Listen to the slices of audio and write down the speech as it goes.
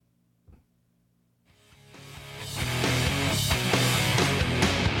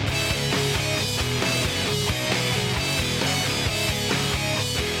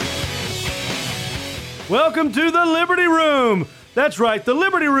Welcome to the Liberty Room. That's right, the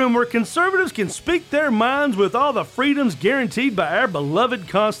Liberty Room, where conservatives can speak their minds with all the freedoms guaranteed by our beloved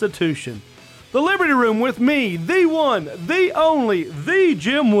Constitution. The Liberty Room with me, the one, the only, the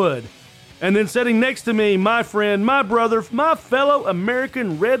Jim Wood. And then sitting next to me, my friend, my brother, my fellow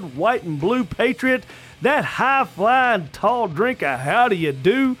American red, white, and blue patriot, that high-flying, tall drink of how do you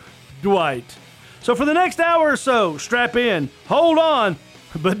do, Dwight. So for the next hour or so, strap in, hold on,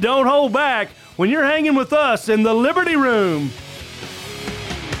 but don't hold back when you're hanging with us in the Liberty Room.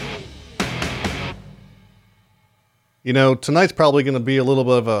 You know, tonight's probably going to be a little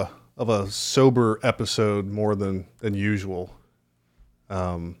bit of a sober episode more than usual.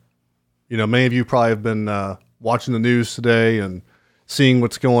 You know, many of you probably have been watching the news today and seeing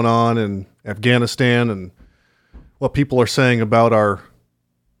what's going on in Afghanistan and what people are saying about our,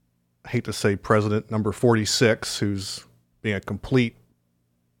 I hate to say president, number 46, who's being a complete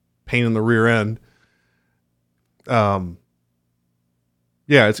pain in the rear end. Yeah,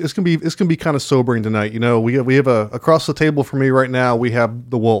 it's gonna be kind of sobering tonight. You know, we have across the table from me right now, we have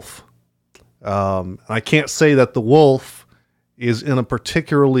the wolf. I can't say that the wolf is in a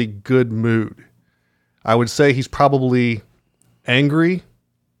particularly good mood. I would say he's probably angry,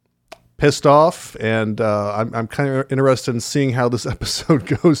 pissed off, and I'm kind of interested in seeing how this episode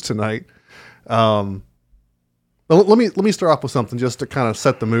goes tonight. But let me start off with something just to kind of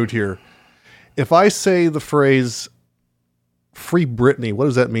set the mood here. If I say the phrase "Free Britney," what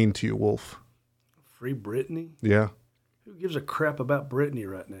does that mean to you, Wolf? Free Britney? Yeah. Who gives a crap about Britney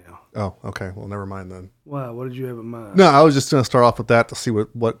right now? Oh, okay. Well, never mind then. Wow, what did you have in mind? No, I was just going to start off with that to see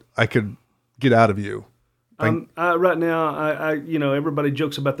what I could get out of you. Right now, you know, everybody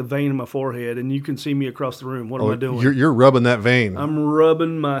jokes about the vein in my forehead, and you can see me across the room. What am I doing? You're rubbing that vein. I'm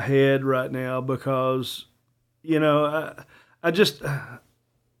rubbing my head right now because, you know, I just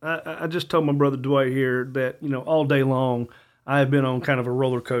told my brother Dwight here that, you know, all day long I have been on kind of a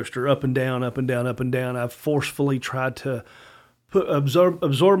roller coaster, up and down, up and down, up and down. I've forcefully tried to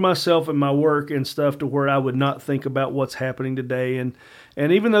absorb myself in my work and stuff to where I would not think about what's happening today. And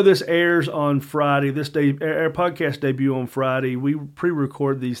even though this airs on Friday, our podcast debut on Friday, we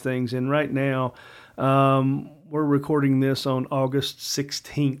pre-record these things. And right now, we're recording this on August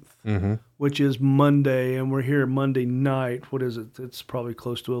 16th, which is Monday, and we're here Monday night. What is it? It's probably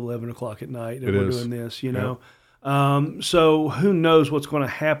close to 11 o'clock at night, and we're doing this, you know. So who knows what's going to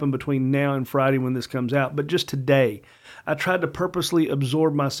happen between now and Friday when this comes out. But just today, I tried to purposely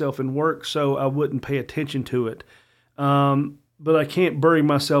absorb myself in work so I wouldn't pay attention to it. But I can't bury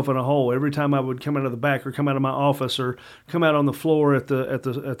myself in a hole. Every time I would come out of the back or come out of my office or come out on the floor at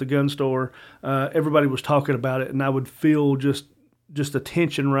the gun store, everybody was talking about it, and I would feel just a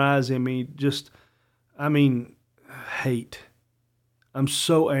tension rise in me. Hate. I'm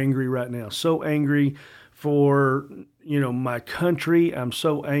so angry right now. So angry for, you know, my country. I'm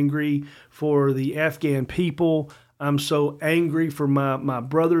so angry for the Afghan people. I'm so angry for my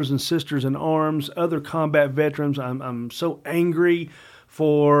brothers and sisters in arms, other combat veterans. I'm so angry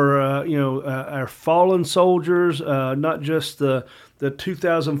for our fallen soldiers, not just the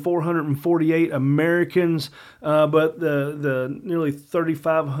 2,448 Americans, but the nearly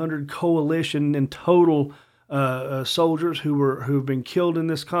 3,500 coalition in total soldiers who've been killed in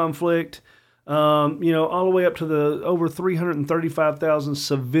this conflict. All the way up to the over 335,000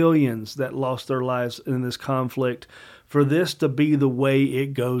 civilians that lost their lives in this conflict. For this to be the way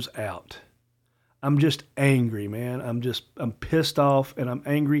it goes out, I'm just angry, man. I'm pissed off and I'm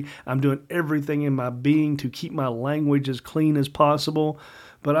angry. I'm doing everything in my being to keep my language as clean as possible,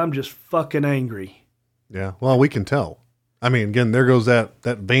 but I'm just fucking angry. Yeah, well, we can tell. I mean, again, there goes that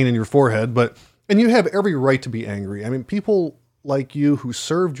vein in your forehead, and you have every right to be angry. I mean, people like you who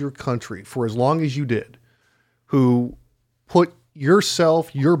served your country for as long as you did, who put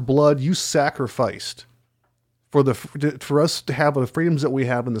yourself, your blood, you sacrificed for us to have the freedoms that we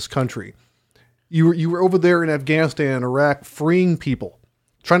have in this country. You were over there in Afghanistan and Iraq freeing people,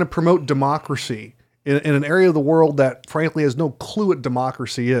 trying to promote democracy in an area of the world that frankly has no clue what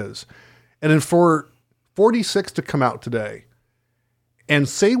democracy is. And then for 46 to come out today and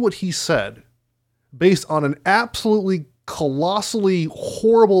say what he said based on an absolutely colossally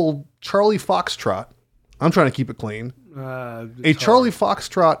horrible Charlie Foxtrot. I'm trying to keep it clean. A Charlie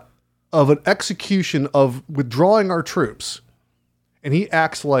Foxtrot of an execution of withdrawing our troops. And he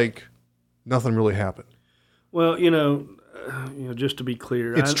acts like nothing really happened. Well, just to be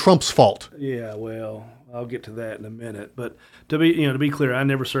clear. It's Trump's fault. Yeah, well, I'll get to that in a minute. But to be clear, I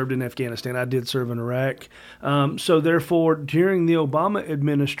never served in Afghanistan. I did serve in Iraq. So therefore, during the Obama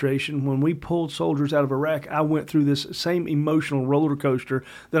administration, when we pulled soldiers out of Iraq, I went through this same emotional roller coaster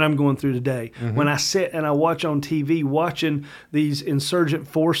that I'm going through today. Mm-hmm. When I sit and I watch on TV, watching these insurgent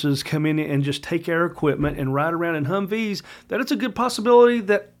forces come in and just take our equipment and ride around in Humvees, that it's a good possibility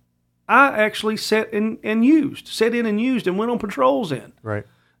that I actually set in and used and went on patrols in. Right.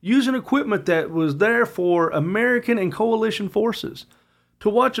 Using equipment that was there for American and coalition forces. To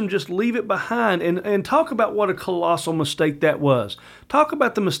watch them just leave it behind and talk about what a colossal mistake that was. Talk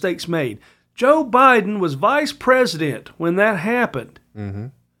about the mistakes made. Joe Biden was vice president when that happened. Mm-hmm.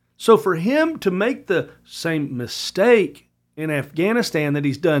 So for him to make the same mistake in Afghanistan that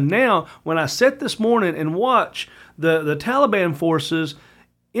he's done now, when I sat this morning and watch the Taliban forces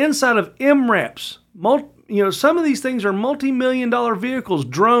inside of MRAPs, some of these things are multi-million-dollar vehicles,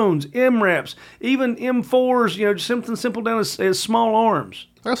 drones, MRAPs, even M4s, something simple down as small arms.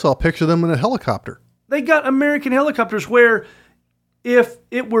 I saw a picture of them in a helicopter. They got American helicopters where if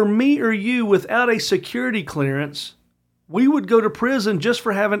it were me or you without a security clearance, we would go to prison just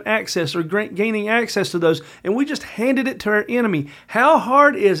for having access or gaining access to those, and we just handed it to our enemy. How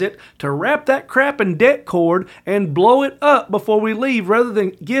hard is it to wrap that crap in det cord and blow it up before we leave rather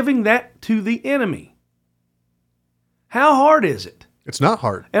than giving that to the enemy? How hard is it? It's not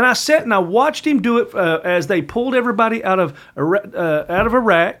hard. And I sat and I watched him do it as they pulled everybody out of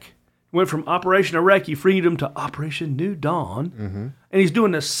Iraq. Went from Operation Iraqi Freedom to Operation New Dawn. Mm-hmm. And he's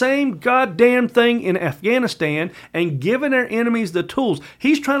doing the same goddamn thing in Afghanistan and giving our enemies the tools.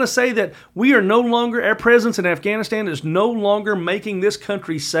 He's trying to say that our presence in Afghanistan is no longer making this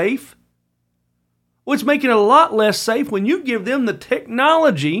country safe. Well, it's making it a lot less safe when you give them the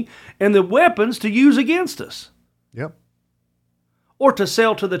technology and the weapons to use against us. Yep. Or to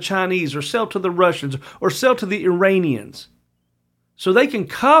sell to the Chinese, or sell to the Russians, or sell to the Iranians. So they can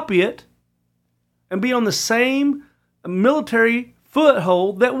copy it and be on the same military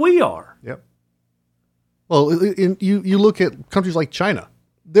foothold that we are. Yep. Well, you look at countries like China.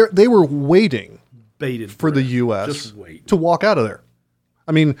 They were waiting for the U.S. to walk out of there.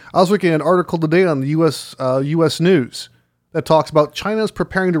 I mean, I was looking at an article today on the U.S. News that talks about China's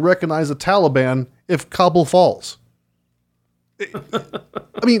preparing to recognize the Taliban if Kabul falls.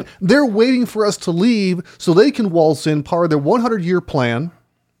 I mean, they're waiting for us to leave so they can waltz in part of their 100-year plan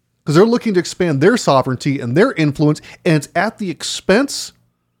because they're looking to expand their sovereignty and their influence, and it's at the expense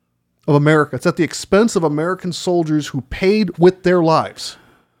of America. It's at the expense of American soldiers who paid with their lives.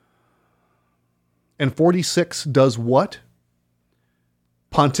 And 46 does what?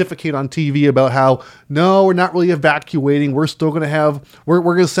 Pontificate on TV about how, no, we're not really evacuating. We're still going to we're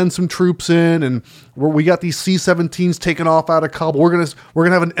going to send some troops in, and we got these C-17s taken off out of Kabul. We're going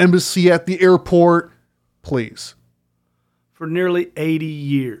to have an embassy at the airport. Please. For nearly 80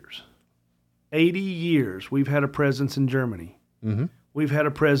 years, we've had a presence in Germany. Mm-hmm. We've had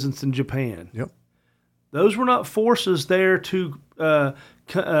a presence in Japan. Yep. Those were not forces there to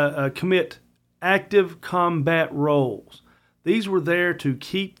commit active combat roles. These were there to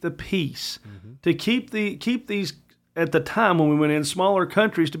keep the peace, mm-hmm. to keep these, at the time when we went in, smaller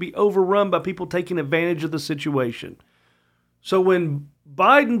countries to be overrun by people taking advantage of the situation. So when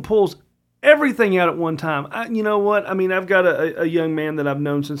Biden pulls everything out at one time, you know what? I mean, I've got a young man that I've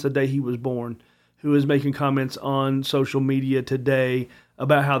known since the day he was born who is making comments on social media today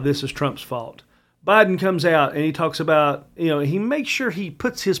about how this is Trump's fault. Biden comes out and he talks about, he makes sure he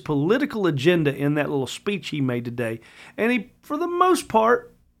puts his political agenda in that little speech he made today. And he, for the most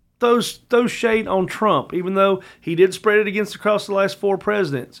part, throws shade on Trump, even though he did spread it across the last 4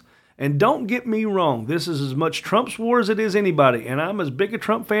 presidents. And don't get me wrong, this is as much Trump's war as it is anybody. And I'm as big a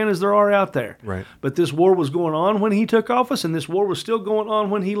Trump fan as there are out there. Right. But this war was going on when he took office, and this war was still going on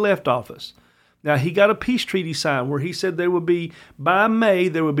when he left office. Now, he got a peace treaty signed where he said by May,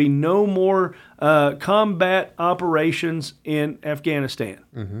 there would be no more combat operations in Afghanistan.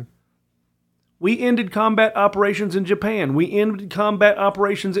 Mm-hmm. We ended combat operations in Japan. We ended combat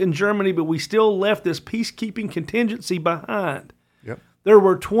operations in Germany, but we still left this peacekeeping contingency behind. Yep. There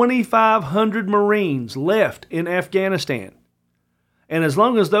were 2,500 Marines left in Afghanistan. And as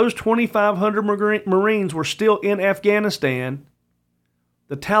long as those 2,500 Marines were still in Afghanistan,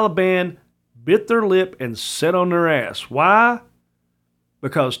 the Taliban bit their lip and sat on their ass. Why?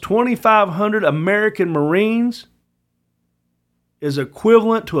 Because 2,500 American Marines is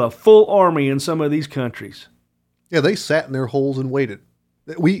equivalent to a full army in some of these countries. Yeah, they sat in their holes and waited.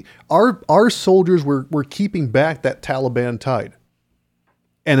 Our soldiers were keeping back that Taliban tide.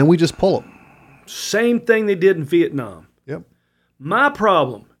 And then we just pull them. Same thing they did in Vietnam. Yep. My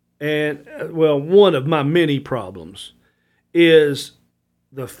problem And, one of my many problems is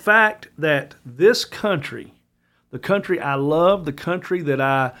the fact that this country, the country I love, the country that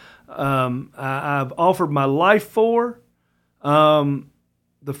I've offered my life for,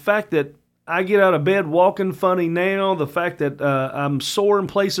 the fact that I get out of bed walking funny now, the fact that I'm sore in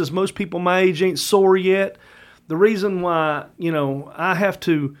places most people my age ain't sore yet, the reason why, I have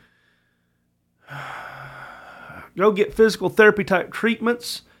to go get physical therapy type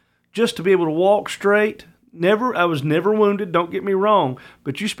treatments just to be able to walk straight. I was never wounded, don't get me wrong,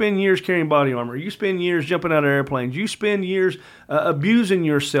 but you spend years carrying body armor. You spend years jumping out of airplanes. You spend years abusing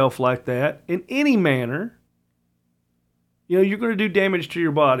yourself like that in any manner. You're going to do damage to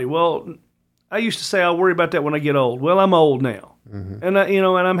your body. Well, I used to say I'll worry about that when I get old. Well, I'm old now, and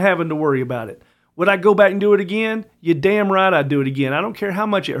I'm having to worry about it. Would I go back and do it again? You damn right I'd do it again. I don't care how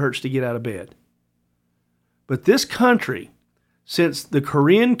much it hurts to get out of bed. But this country, since the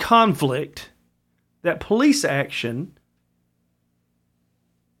Korean conflict, that police action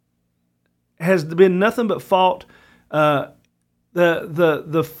has been nothing but fought. The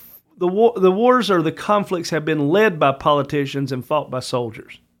wars or the conflicts have been led by politicians and fought by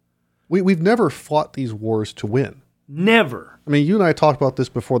soldiers. We've never fought these wars to win. Never. I mean, you and I talked about this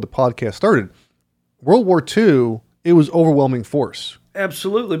before the podcast started. World War II, it was overwhelming force.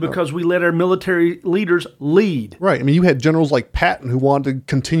 Absolutely, because we let our military leaders lead. Right. I mean, you had generals like Patton who wanted to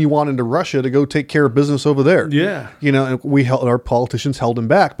continue on into Russia to go take care of business over there. Yeah. And our politicians held him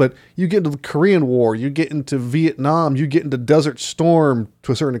back. But you get into the Korean War, you get into Vietnam, you get into Desert Storm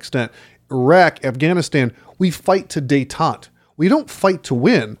to a certain extent, Iraq, Afghanistan. We fight to détente. We don't fight to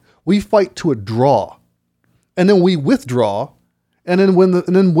win. We fight to a draw. And then we withdraw. And then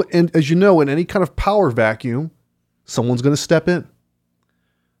as you know, in any kind of power vacuum, someone's going to step in.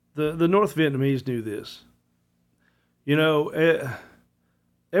 The North Vietnamese knew this.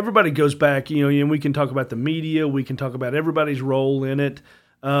 Everybody goes back, and we can talk about the media, we can talk about everybody's role in it.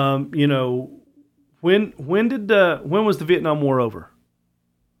 When was the Vietnam War over?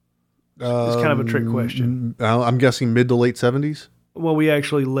 It's kind of a trick question. I'm guessing mid to late 70s. Well, we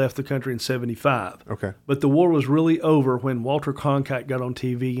actually left the country in 75. Okay. But the war was really over when Walter Cronkite got on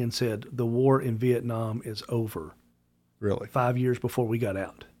TV and said, the war in Vietnam is over. Really? 5 years before we got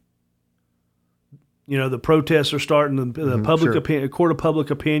out. The protests are starting, the public opinion, court of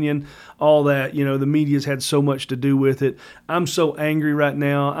public opinion, all that. The media's had so much to do with it. I'm so angry right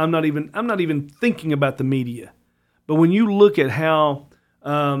now. I'm not even thinking about the media. But when you look at how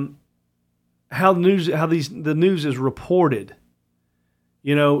the news is reported,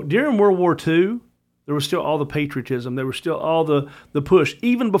 during World War II, there was still all the patriotism. There was still all the push,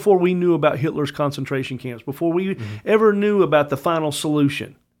 even before we knew about Hitler's concentration camps, before we ever knew about the final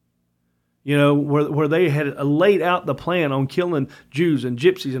solution. Where they had laid out the plan on killing Jews and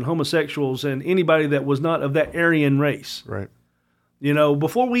gypsies and homosexuals and anybody that was not of that Aryan race. Right.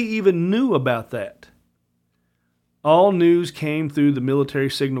 Before we even knew about that, all news came through the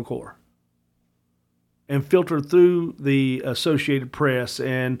military signal corps and filtered through the Associated Press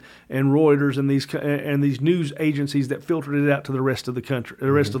and Reuters and these news agencies that filtered it out to the rest of the country,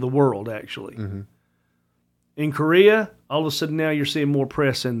 the rest of the world, actually. Mm-hmm. In Korea, all of a sudden now you're seeing more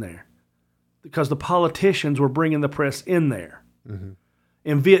press in there, because the politicians were bringing the press in there. Mm-hmm.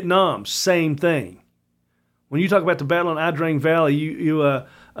 In Vietnam, same thing. When you talk about the battle in Ai Drang Valley, there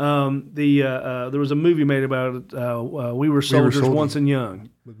was a movie made about it. We Were Soldiers Once and Young.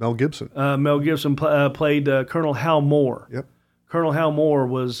 With Mel Gibson. Mel Gibson played Colonel Hal Moore. Yep. Colonel Hal Moore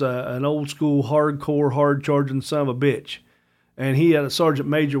was an old school, hardcore, hard-charging son of a bitch. And he had a sergeant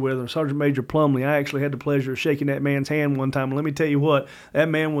major with him, Sergeant Major Plumley. I actually had the pleasure of shaking that man's hand one time. And let me tell you what, that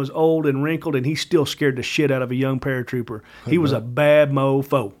man was old and wrinkled, and he still scared the shit out of a young paratrooper. He was a bad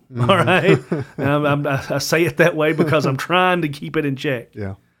mofo, all right? And I say it that way because I'm trying to keep it in check.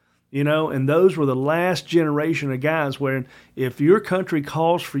 Yeah. And those were the last generation of guys where if your country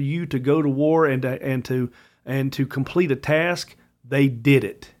calls for you to go to war and to complete a task, they did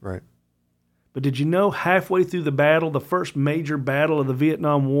it. Right. But did you know halfway through the battle, the first major battle of the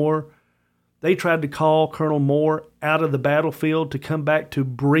Vietnam War, they tried to call Colonel Moore out of the battlefield to come back to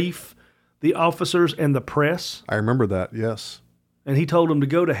brief the officers and the press? I remember that, yes. And he told them to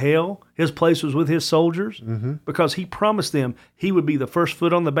go to hell. His place was with his soldiers because he promised them he would be the first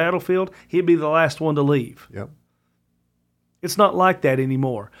foot on the battlefield. He'd be the last one to leave. Yep. It's not like that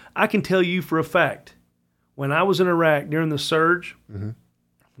anymore. I can tell you for a fact, when I was in Iraq during the surge,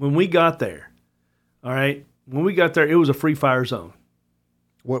 when we got there, all right, when we got there, it was a free fire zone.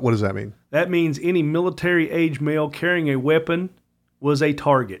 What does that mean? That means any military-age male carrying a weapon was a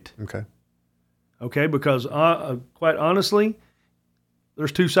target. Okay. Okay, because quite honestly,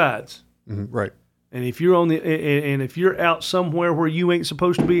 There's two sides. Mm-hmm. Right. And if you're if you're out somewhere where you ain't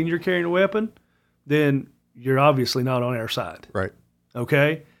supposed to be and you're carrying a weapon, then you're obviously not on our side. Right.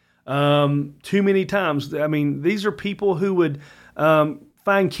 Okay. Too many times. I mean, these are people who would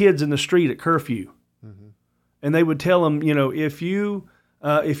find kids in the street at curfew, and they would tell them, if you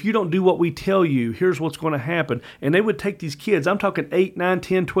don't do what we tell you, here's what's going to happen. And they would take these kids. I'm talking 8, 9,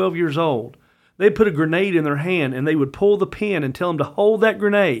 10, 12 years old. They'd put a grenade in their hand, and they would pull the pin and tell them to hold that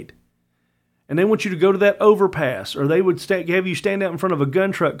grenade. And they want you to go to that overpass, or they would have you stand out in front of a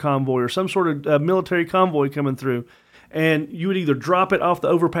gun truck convoy or some sort of military convoy coming through, and you would either drop it off the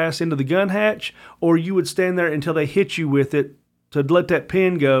overpass into the gun hatch, or you would stand there until they hit you with it to let that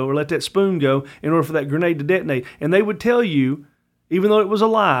pin go or let that spoon go in order for that grenade to detonate. And they would tell you, even though it was a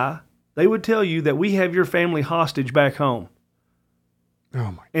lie, they would tell you that we have your family hostage back home.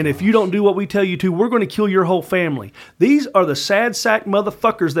 Oh my! And if you don't do what we tell you to, we're going to kill your whole family. These are the sad sack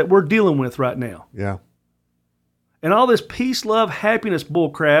motherfuckers that we're dealing with right now. Yeah. And all this peace, love, happiness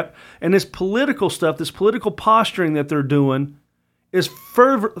bullcrap and this political stuff, this political posturing that they're doing is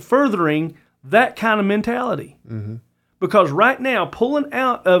furthering that kind of mentality. Mm-hmm. Because right now, pulling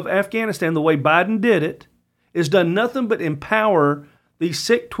out of Afghanistan the way Biden did it has done nothing but empower these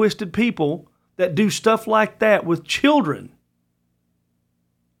sick, twisted people that do stuff like that with children.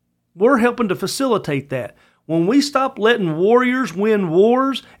 We're helping to facilitate that. When we stopped letting warriors win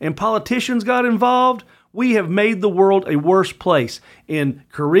wars and politicians got involved, we have made the world a worse place. In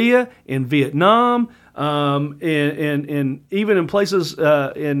Korea, in Vietnam, in even in places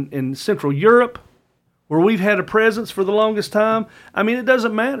in Central Europe, where we've had a presence for the longest time. I mean, it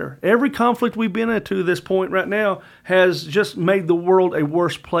doesn't matter. Every conflict we've been into to this point right now has just made the world a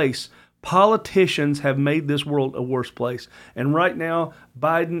worse place. Politicians have made this world a worse place. And right now,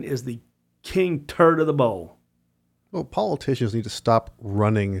 Biden is the king turd of the bowl. Well, politicians need to stop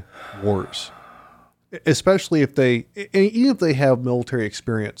running wars, especially if even if they have military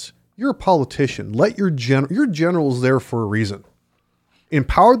experience. You're a politician. Let your general's there for a reason.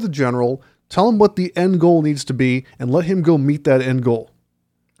 Empower the general, tell him what the end goal needs to be, and let him go meet that end goal.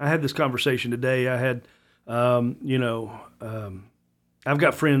 I had this conversation today. I had, I've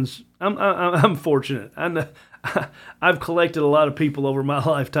got friends. I'm fortunate. I've collected a lot of people over my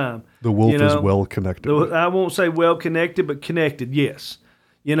lifetime. The wolf is well connected. I won't say well connected, but connected, yes.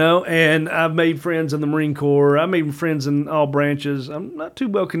 And I've made friends in the Marine Corps. I made friends in all branches. I'm not too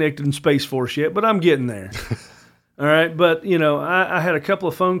well connected in Space Force yet, but I'm getting there. All right, but I had a couple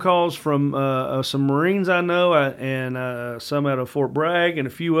of phone calls from some Marines I know, and some out of Fort Bragg, and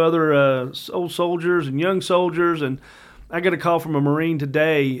a few other old soldiers and young soldiers, and I got a call from a Marine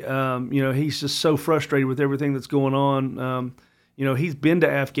today. He's just so frustrated with everything that's going on. He's been to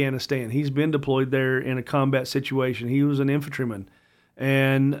Afghanistan. He's been deployed there in a combat situation. He was an infantryman.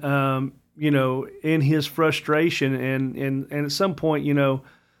 And, in his frustration and at some point,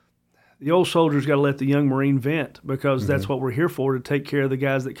 the old soldier's got to let the young Marine vent because that's what we're here for, to take care of the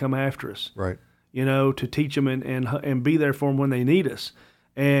guys that come after us. Right. To teach them and be there for them when they need us.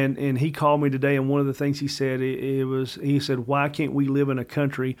 And he called me today, and one of the things he said, he said, why can't we live in a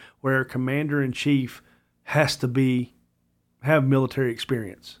country where our commander-in-chief has to have military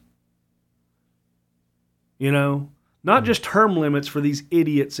experience? Not just term limits for these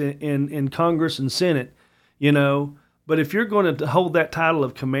idiots in Congress and Senate, but if you're going to hold that title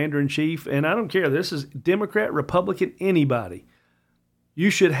of commander-in-chief, and I don't care, this is Democrat, Republican, anybody, you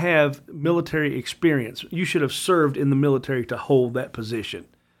should have military experience. You should have served in the military to hold that position.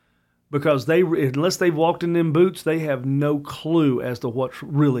 Because unless they've walked in them boots, they have no clue as to what's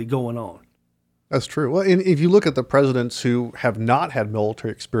really going on. That's true. Well, and if you look at the presidents who have not had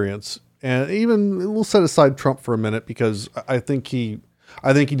military experience, and even we'll set aside Trump for a minute because I think he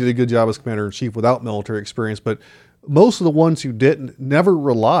did a good job as commander-in-chief without military experience, but most of the ones who didn't never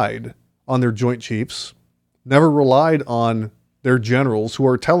relied on their joint chiefs, never relied on their generals who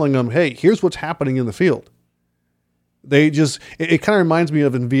are telling them, hey, here's what's happening in the field. It kind of reminds me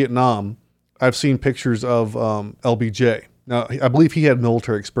of in Vietnam, I've seen pictures of LBJ. Now, I believe he had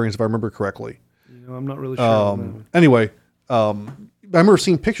military experience, if I remember correctly. I'm not really sure. Anyway, I remember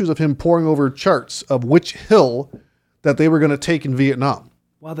seeing pictures of him poring over charts of which hill that they were going to take in Vietnam.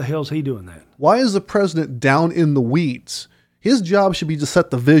 Why the hell's he doing that? Why is the president down in the weeds? His job should be to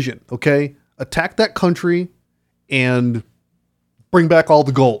set the vision, okay? Attack that country and bring back all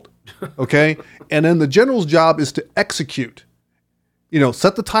the gold, okay? And then the general's job is to execute.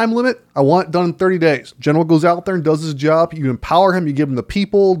 Set the time limit. I want it done in 30 days. General goes out there and does his job. You empower him. You give him the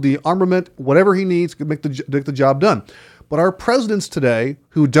people, the armament, whatever he needs to make the job done. But our presidents today,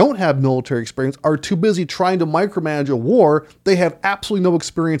 who don't have military experience, are too busy trying to micromanage a war they have absolutely no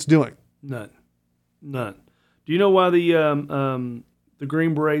experience doing. None. Do you know why the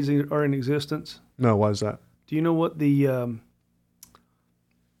Green Berets are in existence? No, why is that? Do you know what there's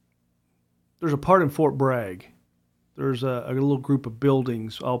a part in Fort Bragg. There's a little group of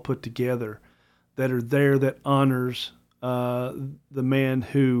buildings all put together that are there that honors the man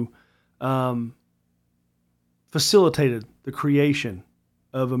who facilitated the creation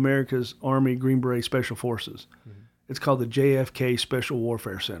of America's Army Green Beret Special Forces. Mm-hmm. It's called the JFK Special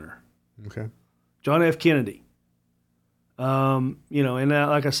Warfare Center. Okay. John F. Kennedy. And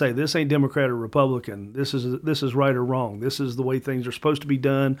like I say, this ain't Democrat or Republican. This is right or wrong. This is the way things are supposed to be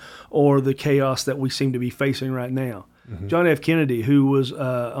done, or the chaos that we seem to be facing right now. Mm-hmm. John F. Kennedy, who was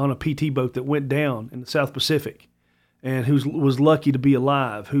on a PT boat that went down in the South Pacific, and who was lucky to be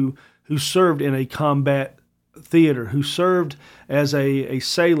alive, who served in a combat theater, who served as a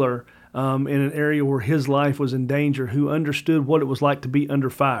sailor in an area where his life was in danger, who understood what it was like to be under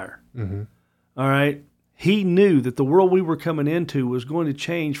fire. Mm-hmm. All right. He knew that the world we were coming into was going to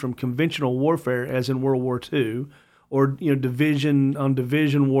change from conventional warfare, as in World War II, or division on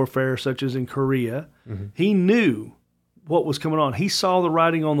division warfare, such as in Korea. Mm-hmm. He knew what was coming on. He saw the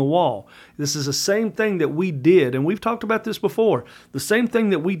writing on the wall. This is the same thing that we did, and we've talked about this before, the same thing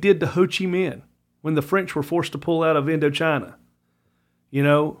that we did to Ho Chi Minh when the French were forced to pull out of Indochina.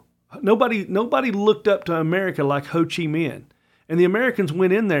 Nobody looked up to America like Ho Chi Minh. And the Americans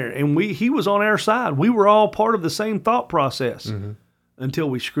went in there, and he was on our side. We were all part of the same thought process until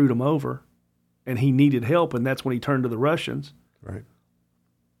we screwed him over, and he needed help, and that's when he turned to the Russians. Right.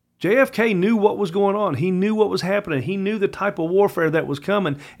 JFK knew what was going on. He knew what was happening. He knew the type of warfare that was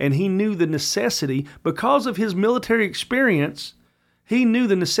coming, and he knew the necessity, because of his military experience, he knew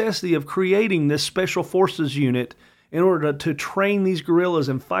the necessity of creating this special forces unit in order to train these guerrillas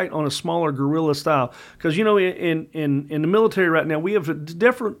and fight on a smaller guerrilla style. Because, in the military right now, we have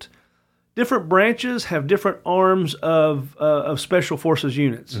different branches have different arms of special forces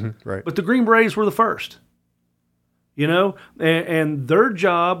units. Mm-hmm, right. But the Green Berets were the first. And their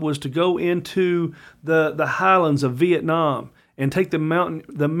job was to go into the highlands of Vietnam and take the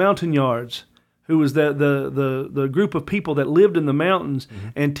Montagnards, who was the group of people that lived in the mountains,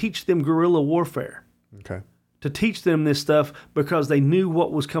 and teach them guerrilla warfare. Okay. To teach them this stuff, because they knew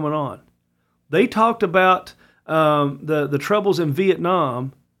what was coming on. They talked about the troubles in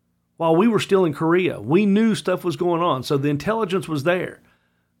Vietnam while we were still in Korea. We knew stuff was going on, so the intelligence was there.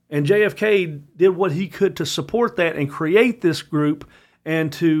 And JFK did what he could to support that and create this group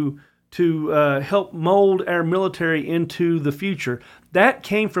and to help mold our military into the future. That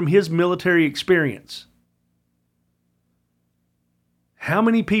came from his military experience. How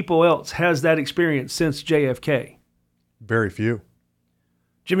many people else has that experience since JFK? Very few.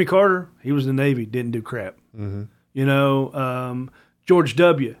 Jimmy Carter, he was in the Navy, didn't do crap. Mm-hmm. George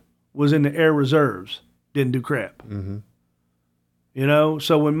W. was in the Air Reserves, didn't do crap. Mm-hmm.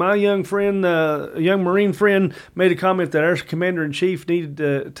 So when my young Marine friend made a comment that our commander-in-chief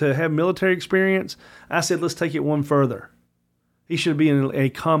needed to have military experience, I said, let's take it one further. He should be in a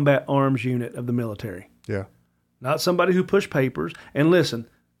combat arms unit of the military. Yeah. Not somebody who pushed papers. And listen,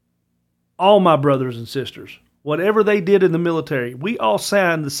 all my brothers and sisters, whatever they did in the military, we all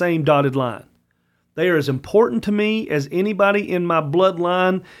signed the same dotted line. They are as important to me as anybody in my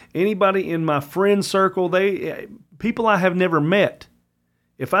bloodline, anybody in my friend circle, people I have never met.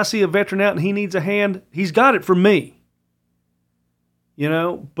 If I see a veteran out and he needs a hand, he's got it from me.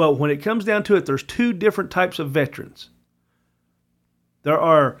 But when it comes down to it, there's two different types of veterans. There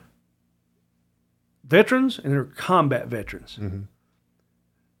are veterans and there are combat veterans. Mm-hmm.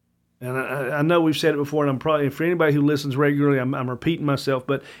 And I know we've said it before, and I'm probably, for anybody who listens regularly, I'm repeating myself,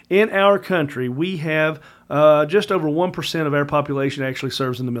 but in our country, we have just over 1% of our population actually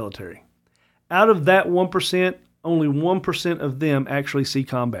serves in the military. Out of that 1%, only 1% of them actually see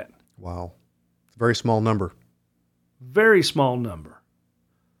combat. Wow. It's a very small number. Very small number.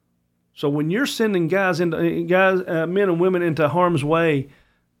 So when you're sending men and women into harm's way,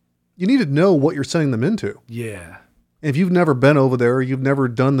 you need to know what you're sending them into. Yeah. If you've never been over there, you've never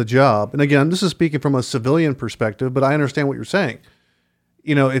done the job. And again, this is speaking from a civilian perspective, but I understand what you're saying.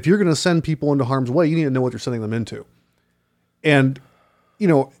 If you're going to send people into harm's way, you need to know what you're sending them into. And,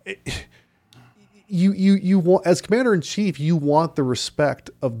 you want, as commander-in-chief, you want the respect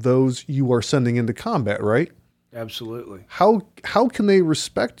of those you are sending into combat, right? Absolutely. How can they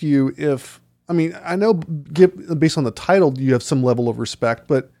respect you if, I know based on the title, you have some level of respect,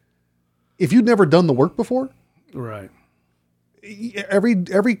 but if you've never done the work before, right,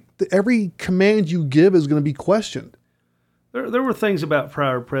 every command you give is going to be questioned. There were things about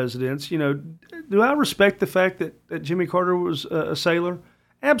prior presidents. Do I respect the fact that Jimmy Carter was a sailor?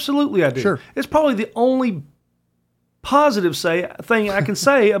 Absolutely, I do. Sure. It's probably the only positive thing I can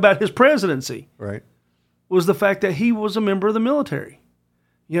say about his presidency. Right. Was the fact that he was a member of the military.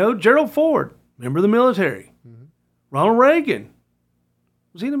 Gerald Ford, member of the military. Mm-hmm. Ronald Reagan,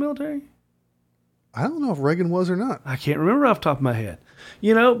 was he in the military? I don't know if Reagan was or not. I can't remember off the top of my head.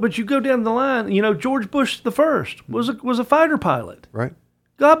 But you go down the line, George Bush the first was a fighter pilot. Right.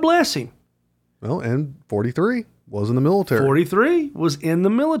 God bless him. Well, and 43 was in the military. 43 was in the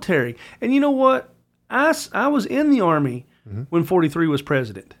military. And you know what? I was in the Army when 43 was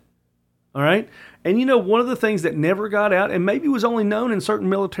president. All right? And one of the things that never got out, and maybe was only known in certain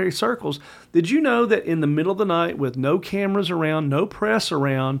military circles, did you know that in the middle of the night with no cameras around, no press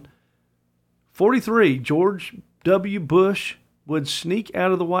around, 43, George W. Bush would sneak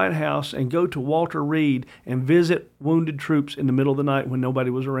out of the White House and go to Walter Reed and visit wounded troops in the middle of the night when nobody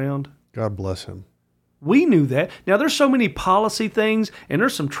was around? God bless him. We knew that. Now, there's so many policy things, and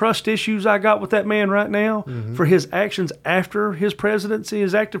there's some trust issues I got with that man right now for his actions after his presidency,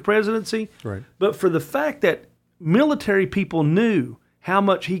 his active presidency. Right. But for the fact that military people knew how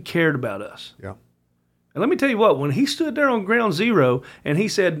much he cared about us. Yeah. And let me tell you what, when he stood there on ground zero and he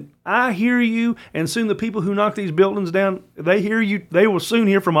said, I hear you, and soon the people who knock these buildings down, they hear you, they will soon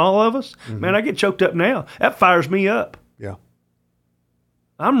hear from all of us. Man, I get choked up now. That fires me up. Yeah.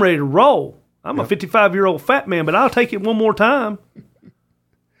 I'm ready to roll. I'm a 55-year-old fat man, but I'll take it one more time.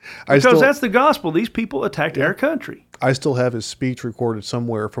 Because that's the gospel. These people attacked our country. I still have his speech recorded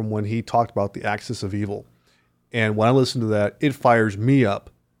somewhere from when he talked about the axis of evil. And when I listen to that, it fires me up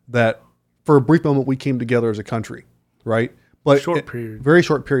that for a brief moment we came together as a country, right? But short period. Very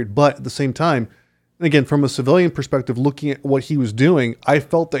short period. But at the same time, and again, from a civilian perspective, looking at what he was doing, I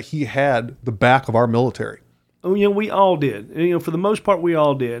felt that he had the back of our military. We all did. For the most part, we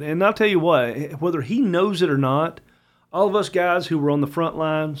all did. And I'll tell you what, whether he knows it or not, all of us guys who were on the front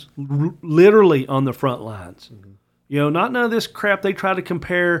lines, literally on the front lines, not none of this crap they try to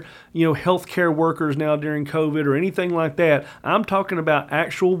compare, healthcare workers now during COVID or anything like that. I'm talking about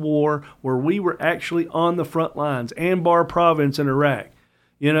actual war where we were actually on the front lines, Anbar province in Iraq,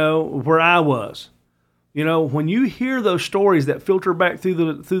 where I was. When you hear those stories that filter back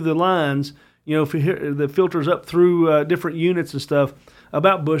through the lines, if you hear the filters up through different units and stuff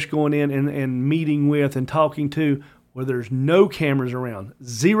about Bush going in and meeting with and talking to, where there's no cameras around,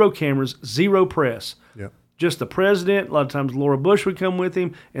 zero cameras, zero press. Yep. Just the president. A lot of times Laura Bush would come with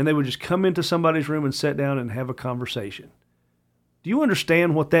him, and they would just come into somebody's room and sit down and have a conversation. Do you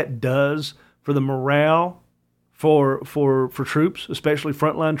understand what that does for the morale for troops, especially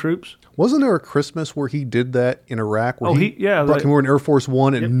frontline troops? Wasn't there a Christmas where he did that in Iraq? Where we were in Air Force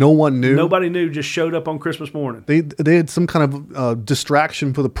One and no one knew. Nobody knew. Just showed up on Christmas morning. They had some kind of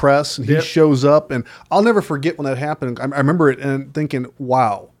distraction for the press, and he shows up. And I'll never forget when that happened. I remember it and thinking,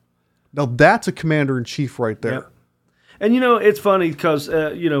 "Wow, now that's a commander in chief right there." Yeah. And it's funny because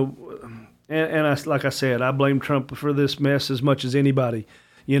like I said, I blame Trump for this mess as much as anybody.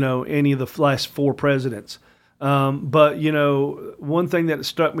 Any of the last four presidents. But one thing that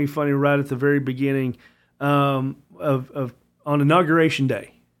struck me funny right at the very beginning on Inauguration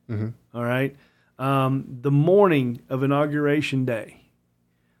Day, all right, the morning of Inauguration Day,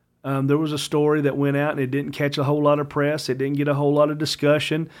 there was a story that went out and it didn't catch a whole lot of press. It didn't get a whole lot of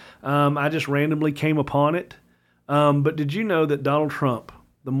discussion. I just randomly came upon it. But did you know that Donald Trump,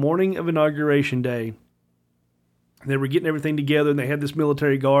 the morning of Inauguration Day, they were getting everything together, and they had this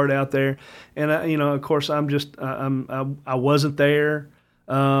military guard out there. And of course, I wasn't there,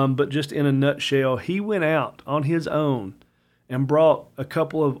 but just in a nutshell, he went out on his own and brought a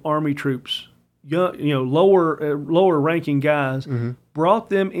couple of Army troops, lower ranking guys, brought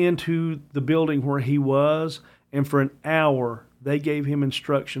them into the building where he was, and for an hour they gave him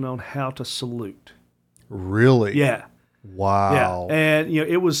instruction on how to salute. Really? Yeah. Wow. Yeah. And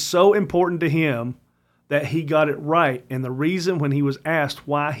it was so important to him that he got it right. And the reason when he was asked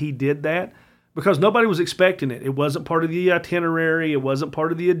why he did that, because nobody was expecting it. It wasn't part of the itinerary. It wasn't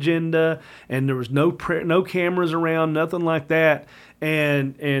part of the agenda. And there was no cameras around, nothing like that.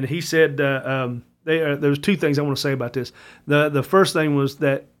 And he said, there was two things I want to say about this. The first thing was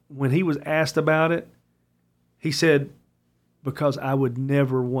that when he was asked about it, he said, because I would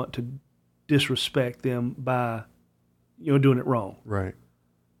never want to disrespect them by, doing it wrong. Right.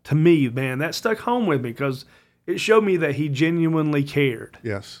 To me, man, that stuck home with me because it showed me that he genuinely cared.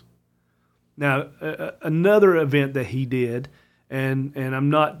 Yes. Now, another event that he did, and I'm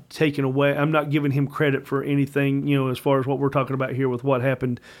not giving him credit for anything, as far as what we're talking about here with what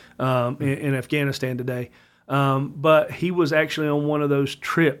happened in Afghanistan today. But he was actually on one of those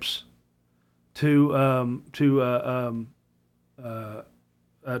trips to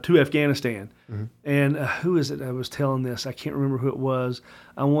Afghanistan. Mm-hmm. And who is it I was telling this? I can't remember who it was.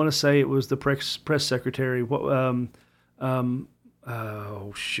 I want to say it was the press secretary. What?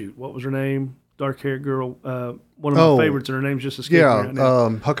 Oh shoot! What was her name? Dark-haired girl. One of my favorites, and her name's just escaping me right now.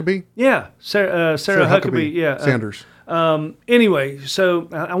 Huckabee. Yeah, Sarah Huckabee. Yeah, Sanders. Anyway, so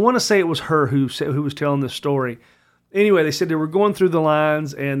I want to say it was her who was telling this story. Anyway, they said they were going through the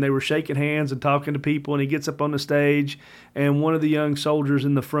lines and they were shaking hands and talking to people, and he gets up on the stage, and one of the young soldiers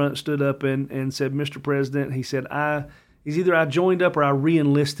in the front stood up and said, "Mr. President," he said, he's either I joined up or I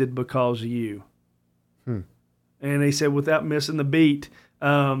re-enlisted because of you. And they said, without missing the beat,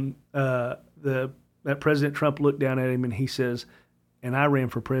 that President Trump looked down at him and he says, "And I ran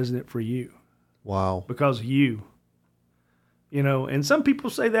for president for you." Wow. Because of you. And some people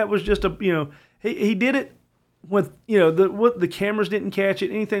say that was just he did it with, the cameras didn't catch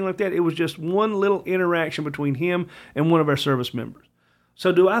it, anything like that. It was just one little interaction between him and one of our service members.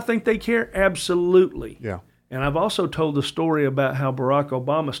 So do I think they care? Absolutely. Yeah. And I've also told the story about how Barack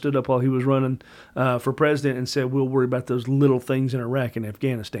Obama stood up while he was running for president and said, "We'll worry about those little things in Iraq and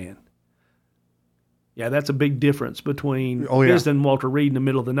Afghanistan." Yeah, that's a big difference between visiting Walter Reed in the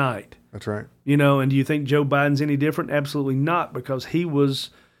middle of the night. That's right. And do you think Joe Biden's any different? Absolutely not, because he was,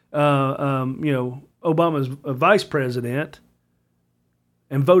 Obama's vice president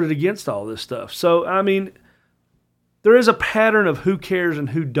and voted against all this stuff. So, I mean, there is a pattern of who cares and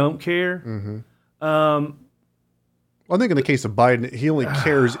who don't care. Mm-hmm. I think in the case of Biden, he only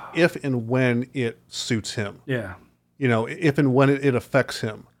cares if and when it suits him. Yeah. If and when it affects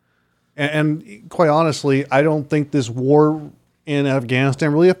him. And quite honestly, I don't think this war in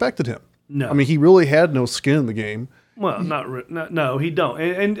Afghanistan really affected him. No. I mean, he really had no skin in the game. Well, no, he don't.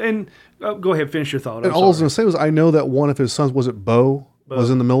 And go ahead, finish your thought. And all I was going to say was, I know that one of his sons, was it Bo, was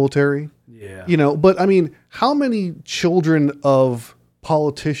in the military. Yeah. But I mean, how many children of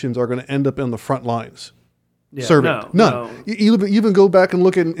politicians are going to end up in the front lines? Yeah, serving? None. No. You even go back and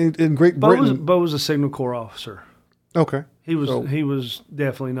look in Great Britain. Bo was a Signal Corps officer. Okay. He was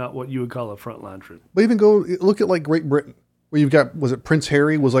definitely not what you would call a frontline troop. But even go look at like Great Britain, where you've got, was it Prince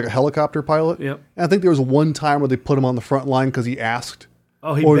Harry was like a helicopter pilot? Yep. And I think there was one time where they put him on the front line because he asked.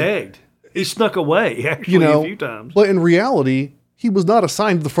 Oh, he begged. He snuck away actually a few times. But in reality, he was not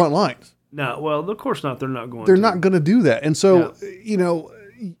assigned to the front lines. No, well, of course not. They're not going. They're not going to do that. And so,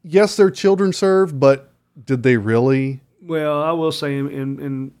 yes, their children served, but did they really? Well, I will say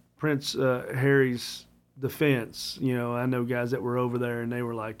in Prince Harry's defense, I know guys that were over there and they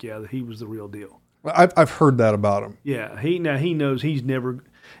were like, yeah, he was the real deal. I've heard that about him. Yeah, he knows he's never.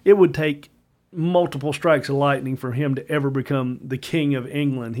 It would take multiple strikes of lightning for him to ever become the king of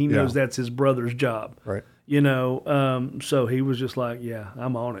England. He knows that's his brother's job. Right. So he was just like, yeah,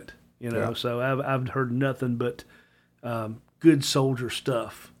 I'm on it. So I've heard nothing but good soldier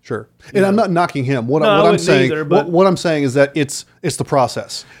stuff. Sure. And I'm not knocking him. What I'm saying is that it's the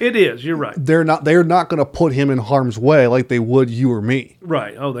process. It is. You're right. They're not going to put him in harm's way like they would you or me.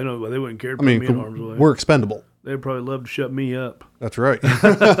 Right. Oh, they know. They wouldn't care to put me in harm's way. We're expendable. They'd probably love to shut me up. That's right.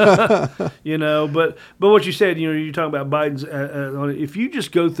 But what you said, you're talking about Biden's. If you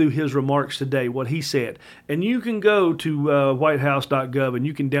just go through his remarks today, what he said, and you can go to whitehouse.gov and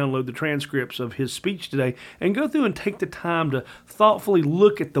you can download the transcripts of his speech today and go through and take the time to thoughtfully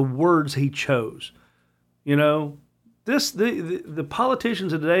look at the words he chose. The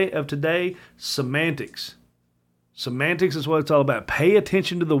politicians of today, semantics. Semantics is what it's all about. Pay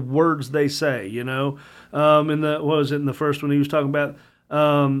attention to the words they say, in the first one he was talking about,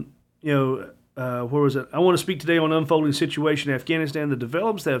 where was it? I want to speak today on unfolding situation in Afghanistan, the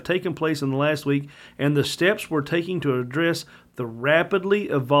developments that have taken place in the last week, and the steps we're taking to address the rapidly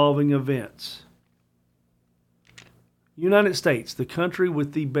evolving events. United States, the country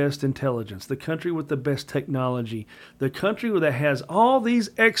with the best intelligence, the country with the best technology, the country that has all these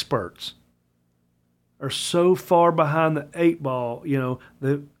experts, are so far behind the eight ball,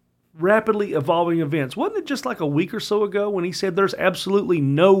 the rapidly evolving events. Wasn't it just like a week or so ago when he said there's absolutely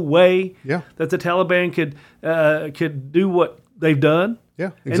no way that the Taliban could do what they've done? Yeah,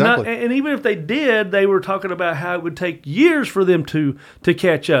 exactly. And even if they did, they were talking about how it would take years for them to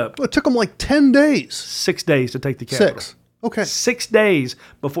catch up. Well, it took them like 10 days. 6 days to take the capital. 6. Okay. 6 days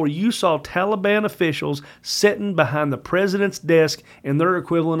before you saw Taliban officials sitting behind the president's desk in their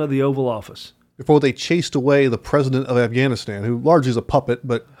equivalent of the Oval Office. Before they chased away the president of Afghanistan, who largely is a puppet,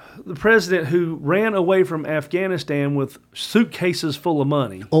 but... The president who ran away from Afghanistan with suitcases full of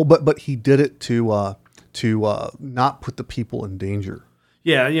money. Oh, but he did it to not put the people in danger.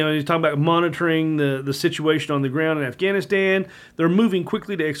 Yeah, he's talking about monitoring the situation on the ground in Afghanistan. They're moving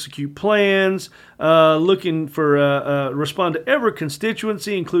quickly to execute plans, looking for respond to every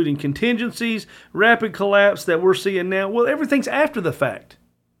constituency, including contingencies, rapid collapse that we're seeing now. Well, everything's after the fact.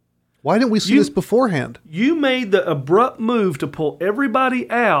 Why didn't we see this beforehand? You made the abrupt move to pull everybody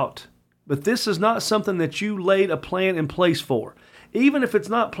out, but this is not something that you laid a plan in place for. Even if it's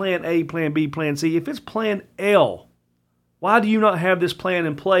not plan A, plan B, plan C, if it's plan L, why do you not have this plan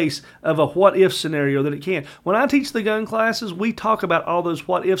in place of a what-if scenario that it can? When I teach the gun classes, we talk about all those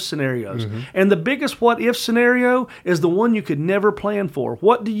what-if scenarios. Mm-hmm. And the biggest what-if scenario is the one you could never plan for.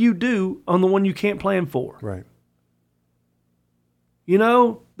 What do you do on the one you can't plan for? Right.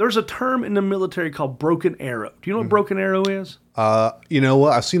 There's a term in the military called broken arrow. Do you know what broken arrow is? You know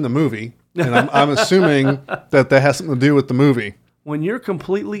what? I've seen the movie, and I'm assuming that has something to do with the movie. When you're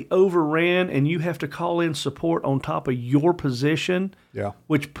completely overran and you have to call in support on top of your position,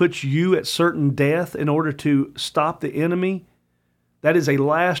 which puts you at certain death in order to stop the enemy, that is a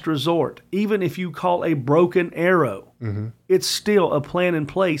last resort. Even if you call a broken arrow, it's still a plan in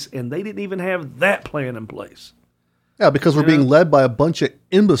place, and they didn't even have that plan in place. Yeah, because we're being led by a bunch of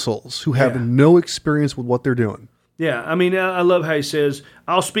imbeciles who have no experience with what they're doing. Yeah, I love how he says,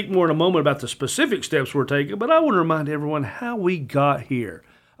 I'll speak more in a moment about the specific steps we're taking, but I want to remind everyone how we got here.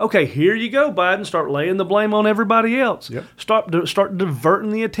 Okay, here you go, Biden. Start laying the blame on everybody else. Yep. Start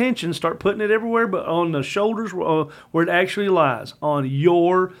diverting the attention. Start putting it everywhere but on the shoulders where it actually lies, on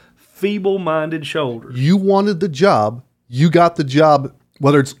your feeble-minded shoulders. You wanted the job. You got the job.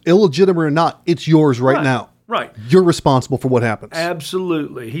 Whether it's illegitimate or not, it's yours right now. Right. You're responsible for what happens.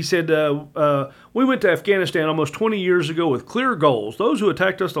 Absolutely. He said, we went to Afghanistan almost 20 years ago with clear goals. Those who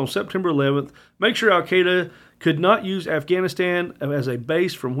attacked us on September 11th, make sure Al-Qaeda could not use Afghanistan as a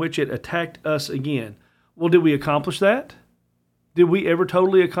base from which it attacked us again. Well, did we accomplish that? Did we ever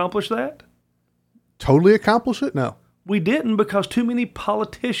totally accomplish that? Totally accomplish it? No. We didn't, because too many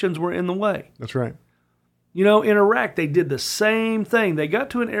politicians were in the way. That's right. In Iraq, they did the same thing. They got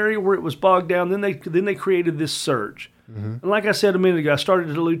to an area where it was bogged down. Then they created this surge. Mm-hmm. And like I said a minute ago, I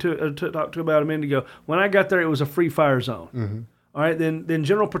started to allude to talk to about a minute ago. When I got there, it was a free fire zone. Mm-hmm. All right. Then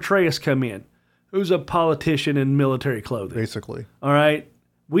General Petraeus come in, who's a politician in military clothing, basically. All right.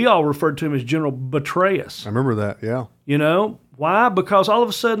 We all referred to him as General Betrayus. I remember that. Yeah. Why? Because all of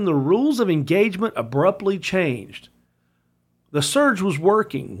a sudden the rules of engagement abruptly changed. The surge was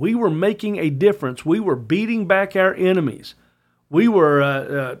working. We were making a difference. We were beating back our enemies. We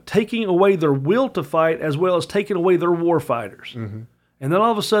were taking away their will to fight as well as taking away their war fighters. Mm-hmm. And then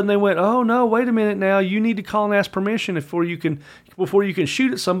all of a sudden they went, oh, no, wait a minute now. You need to call and ask permission before you can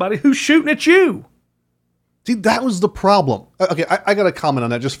shoot at somebody who's shooting at you. See, that was the problem. Okay, I got to comment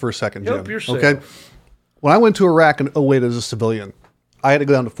on that just for a second, Jim. Help yourself. Okay? When I went to Iraq in 2008 as a civilian, I had to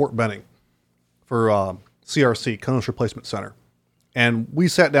go down to Fort Benning for CRC, Conos Replacement Center. And we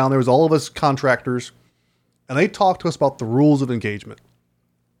sat down, there was all of us contractors, and they talked to us about the rules of engagement.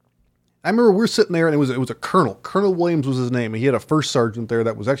 I remember we were sitting there, and it was a colonel. Colonel Williams was his name, and he had a first sergeant there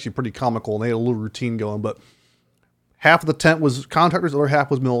that was actually pretty comical, and they had a little routine going, but half of the tent was contractors, the other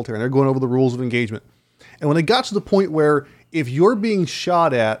half was military, and they're going over the rules of engagement. And when they got to the point where if you're being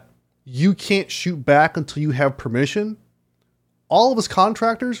shot at, you can't shoot back until you have permission, all of us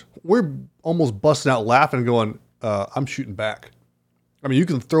contractors, we're almost busting out laughing and going, I'm shooting back. I mean, you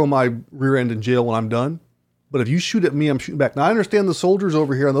can throw my rear end in jail when I'm done, but if you shoot at me, I'm shooting back. Now, I understand the soldiers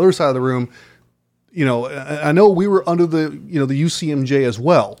over here on the other side of the room. I know we were under the UCMJ as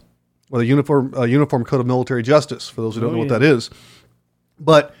well, or the Uniform Code of Military Justice, for those who don't know what that is.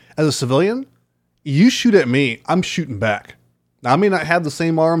 But as a civilian, you shoot at me, I'm shooting back. Now, I may not have the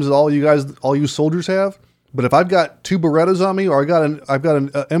same arms that all you soldiers have, but if I've got two Berettas on me, or I've got an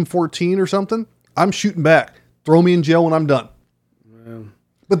M14 or something, I'm shooting back. Throw me in jail when I'm done.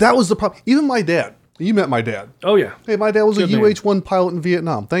 But that was the problem. Even my dad. You met my dad. Oh, yeah. Hey, my dad was a UH-1 pilot in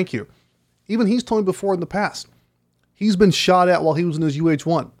Vietnam. Thank you. Even he's told me before in the past, he's been shot at while he was in his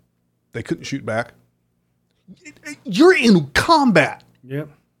UH-1. They couldn't shoot back. You're in combat. Yeah.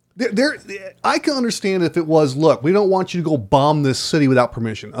 I can understand if it was, look, we don't want you to go bomb this city without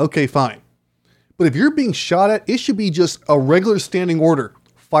permission. Okay, fine. But if you're being shot at, it should be just a regular standing order.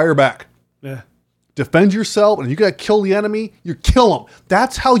 Fire back. Yeah. Defend yourself, and you got to kill the enemy, you kill them.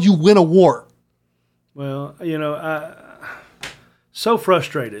 That's how you win a war. Well, so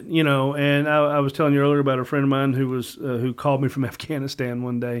frustrated, and I was telling you earlier about a friend of mine who called me from Afghanistan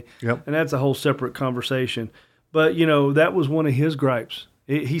one day. Yep. And that's a whole separate conversation. But, that was one of his gripes.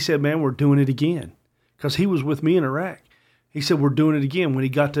 He said, man, we're doing it again, because he was with me in Iraq. He said, we're doing it again. When he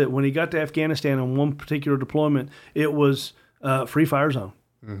got to Afghanistan on one particular deployment, it was free fire zone.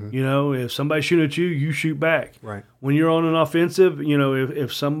 Mm-hmm. You know, if somebody's shooting at you, you shoot back. Right. When you're on an offensive, you know,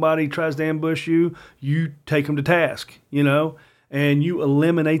 if somebody tries to ambush you, you take them to task, you know, and you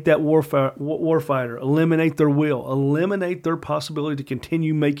eliminate that warfighter, eliminate their will, eliminate their possibility to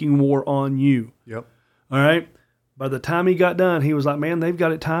continue making war on you. Yep. All right. By the time he got done, he was like, man, they've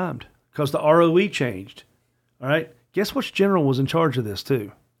got it timed because the ROE changed. All right. Guess which general was in charge of this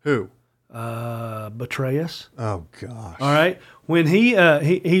too? Who? Betrayus. Oh gosh. All right. When he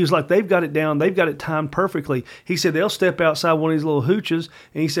was like, they've got it down, they've got it timed perfectly. He said they'll step outside one of these little hooches,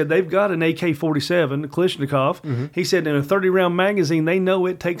 and he said they've got an AK-47, a Kalashnikov. Mm-hmm. He said in a 30-round magazine, they know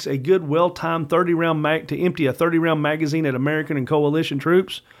it takes a good, well-timed 30-round mag to empty a 30-round magazine at American and coalition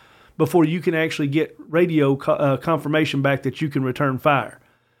troops before you can actually get radio confirmation back that you can return fire.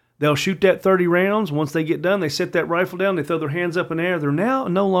 They'll shoot that 30 rounds. Once they get done, they set that rifle down. They throw their hands up in the air. They're now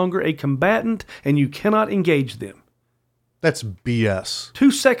no longer a combatant, and you cannot engage them. That's BS.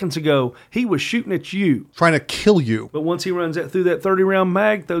 2 seconds ago, he was shooting at you. Trying to kill you. But once he runs through that 30-round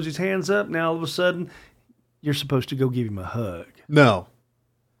mag, throws his hands up, now all of a sudden, you're supposed to go give him a hug. No.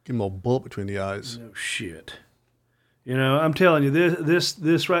 Give him a bullet between the eyes. No shit. You know, I'm telling you,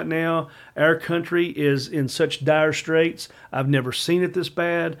 this right now, our country is in such dire straits. I've never seen it this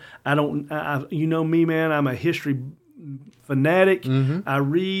bad. You know me, man. I'm a history fanatic. Mm-hmm. I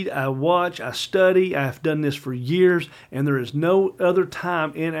read, I watch, I study. I've done this for years, and there is no other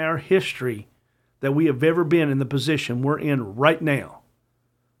time in our history that we have ever been in the position we're in right now,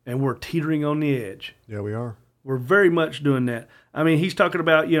 and we're teetering on the edge. Yeah, we are. We're very much doing that. I mean, he's talking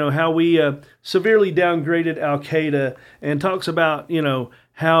about, you know, how we severely downgraded Al-Qaeda, and talks about, you know,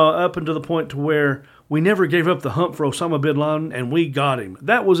 how up until the point to where we never gave up the hump for Osama bin Laden, and we got him.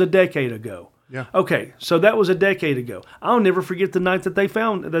 That was a decade ago. Yeah. Okay, so that was a decade ago. I'll never forget the night that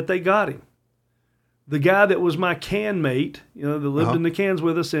they got him. The guy that was my can mate, you know, that lived in the cans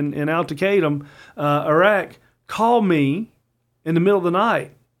with us in Al-Taqadim, Iraq, called me in the middle of the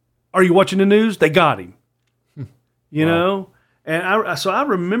night. Are you watching the news? They got him. You know? And so I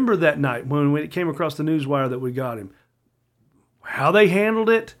remember that night when it came across the newswire that we got him. How they handled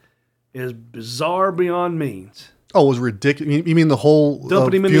it is bizarre beyond means. Oh, it was ridiculous. You mean the whole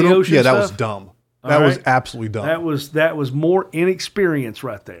dumping him in funeral? the ocean? Yeah, that stuff? was dumb. All that was right? absolutely dumb. That was more inexperience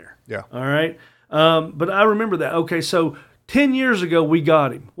right there. Yeah. All right. But I remember that. Okay, so 10 years ago we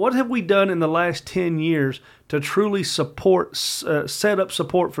got him. What have we done in the last 10 years to truly set up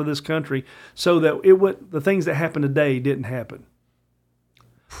support for this country so that the things that happen today didn't happen?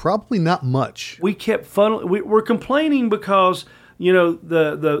 Probably not much. We kept we're complaining because, you know,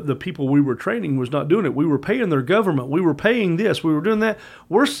 the people we were training was not doing it. We were paying their government. We were paying this. We were doing that.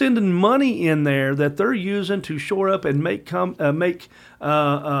 We're sending money in there that they're using to shore up and make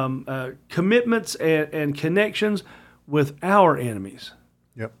commitments and connections with our enemies.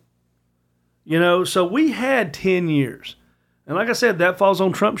 Yep. You know, so we had 10 years. And like I said, that falls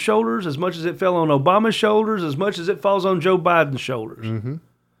on Trump's shoulders as much as it fell on Obama's shoulders, as much as it falls on Joe Biden's shoulders. Mm-hmm.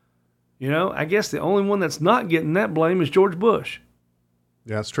 You know, I guess the only one that's not getting that blame is George Bush.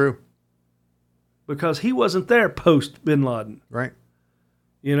 Yeah, that's true. Because he wasn't there post Bin Laden. Right.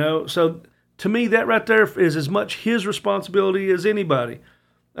 You know, so to me, that right there is as much his responsibility as anybody.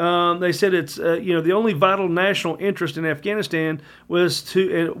 They said it's, you know, the only vital national interest in Afghanistan was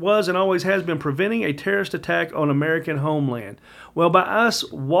and always has been preventing a terrorist attack on American homeland. Well, by us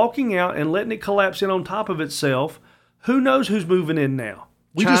walking out and letting it collapse in on top of itself, who knows who's moving in now?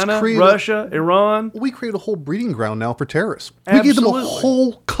 China, Russia, Iran. We created a whole breeding ground now for terrorists. Absolutely. We gave them a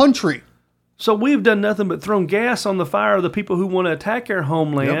whole country. So we've done nothing but thrown gas on the fire of the people who want to attack our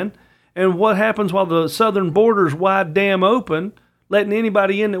homeland. Yep. And what happens while the southern border's wide damn open, letting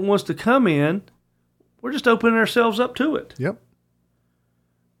anybody in that wants to come in, we're just opening ourselves up to it. Yep.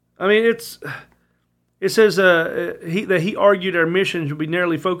 I mean, it says that he argued our mission should be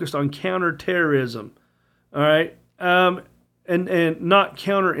narrowly focused on counterterrorism. All right. And not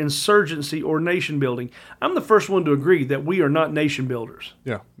counterinsurgency or nation building. I'm the first one to agree that we are not nation builders.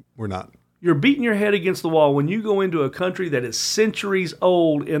 Yeah, we're not. You're beating your head against the wall when you go into a country that is centuries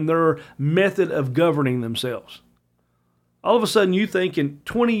old in their method of governing themselves. All of a sudden you think in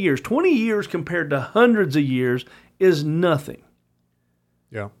 20 years compared to hundreds of years is nothing.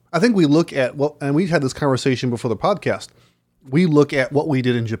 Yeah. I think we look at and we had this conversation before the podcast. We look at what we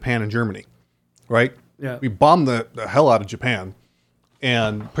did in Japan and Germany, right? Yeah. We bombed the hell out of Japan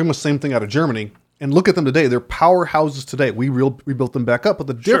and pretty much the same thing out of Germany. And look at them today. They're powerhouses today. We rebuilt them back up. But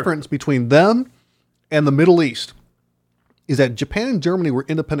the difference between them and the Middle East is that Japan and Germany were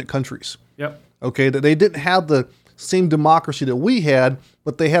independent countries. Yep. Okay, that they didn't have the same democracy that we had,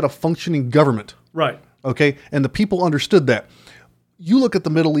 but they had a functioning government. Right. Okay. And the people understood that. You look at the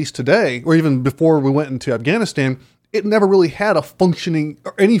Middle East today, or even before we went into Afghanistan, it never really had a functioning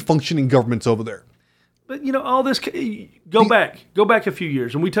or any functioning governments over there. But, all this, go back a few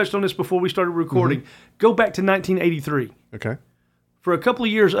years. And we touched on this before we started recording. Go back to 1983. Okay. For a couple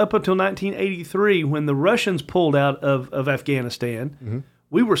of years up until 1983, when the Russians pulled out of Afghanistan,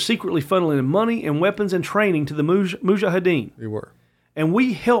 we were secretly funneling money and weapons and training to the Mujahideen. We were. And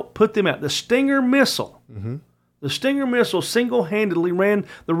we helped put them out. The Stinger missile single-handedly ran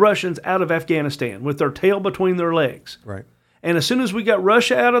the Russians out of Afghanistan with their tail between their legs. Right. And as soon as we got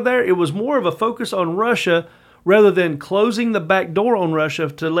Russia out of there, it was more of a focus on Russia rather than closing the back door on Russia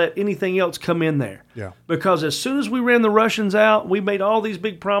to let anything else come in there. Yeah. Because as soon as we ran the Russians out, we made all these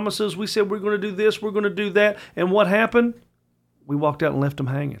big promises. We said we're going to do this, we're going to do that. And what happened? We walked out and left them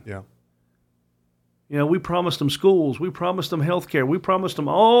hanging. Yeah. We promised them schools. We promised them health care. We promised them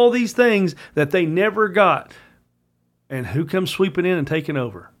all these things that they never got. And who comes sweeping in and taking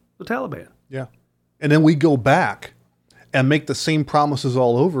over? The Taliban. Yeah. And then we go back and make the same promises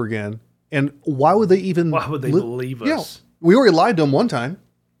all over again. And why would they believe us? Yeah, we already lied to them one time.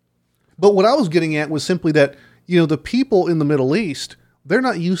 But what I was getting at was simply that, the people in the Middle East, they're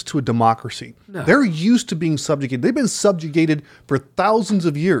not used to a democracy. No. They're used to being subjugated. They've been subjugated for thousands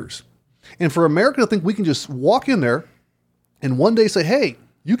of years. And for America to think we can just walk in there and one day say, hey,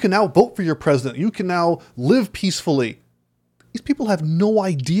 you can now vote for your president. You can now live peacefully. These people have no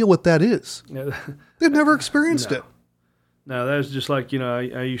idea what that is. They've never experienced it. No, that's just like,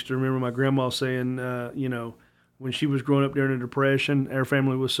 I used to remember my grandma saying, when she was growing up during the Depression, our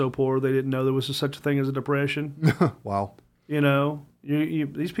family was so poor they didn't know there was such a thing as a depression. Wow.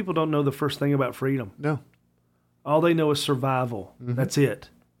 These people don't know the first thing about freedom. No. All they know is survival. That's it.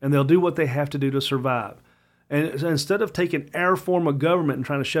 And they'll do what they have to do to survive. And instead of taking our form of government and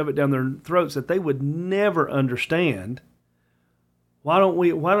trying to shove it down their throats that they would never understand, why don't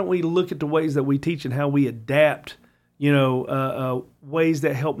we look at the ways that we teach and how we adapt, ways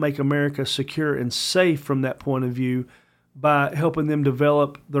that help make America secure and safe from that point of view by helping them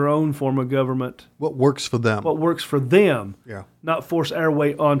develop their own form of government. What works for them. What works for them. Yeah. Not force our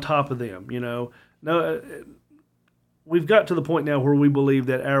way on top of them, No, we've got to the point now where we believe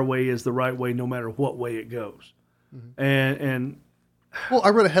that our way is the right way no matter what way it goes. And well, I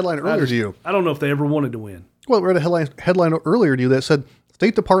read a headline earlier to you. I don't know if they ever wanted to win. Well, I read a headline earlier to you that said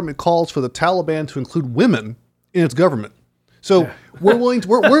State Department calls for the Taliban to include women in its government. So we're willing to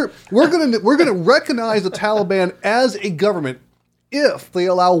we're going to recognize the Taliban as a government if they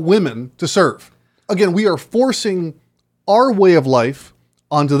allow women to serve. Again, we are forcing our way of life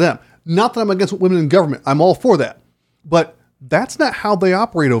onto them. Not that I'm against women in government. I'm all for that. But that's not how they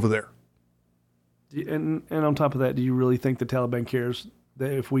operate over there. And on top of that, do you really think the Taliban cares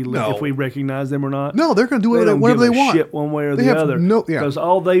that if we recognize them or not? No, they're going to do whatever they want. Shit one way or the other. Because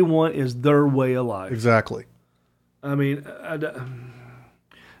all they want is their way of life. Exactly. I mean, I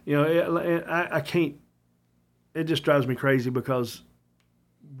can't. It just drives me crazy because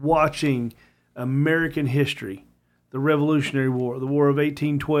watching American history, the Revolutionary War, the War of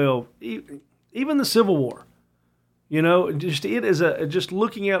 1812, even the Civil War. Just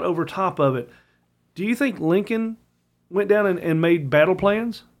looking out over top of it. Do you think Lincoln went down and made battle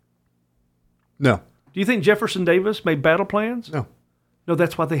plans? No. Do you think Jefferson Davis made battle plans? No. No,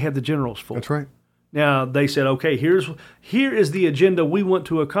 that's what they had the generals for. That's right. Now they said, okay, here is the agenda we want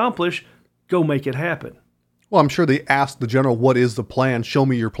to accomplish. Go make it happen. Well, I'm sure they asked the general, "What is the plan? Show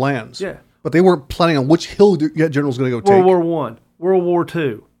me your plans." Yeah. But they weren't planning on which hill the general's going to go take. World War I, World War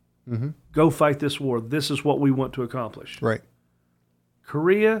II. Go fight this war. This is what we want to accomplish. Right.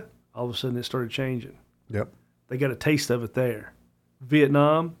 Korea, all of a sudden it started changing. Yep. They got a taste of it there.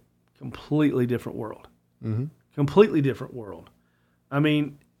 Vietnam, completely different world. Completely different world. I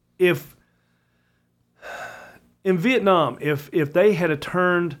mean, if in Vietnam, if they had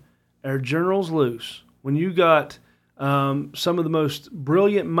turned our generals loose, when you got some of the most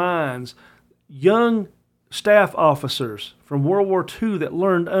brilliant minds, young staff officers from World War II that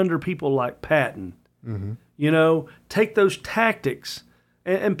learned under people like Patton, take those tactics.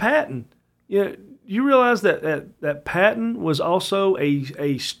 And Patton, you realize that Patton was also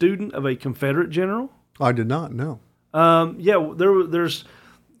a student of a Confederate general? I did not know. There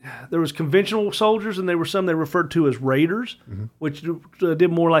was conventional soldiers, and there were some they referred to as raiders, which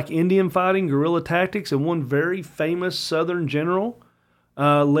did more like Indian fighting, guerrilla tactics. And one very famous Southern general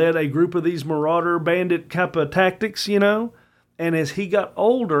led a group of these marauder bandit type of tactics, And as he got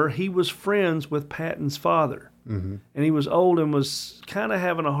older, he was friends with Patton's father. And he was old and was kind of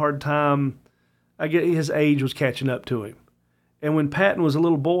having a hard time. I guess his age was catching up to him. And when Patton was a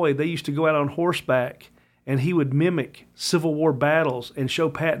little boy, they used to go out on horseback, and he would mimic Civil War battles and show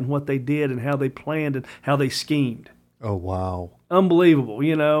Patton what they did and how they planned and how they schemed. Oh, wow. Unbelievable,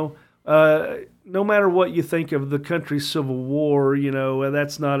 you know. No matter what you think of the country's Civil War, you know,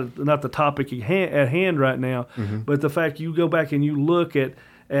 that's not the topic at hand right now. Mm-hmm. But the fact you go back and you look at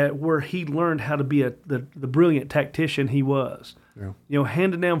where he learned how to be the brilliant tactician he was. Yeah. You know,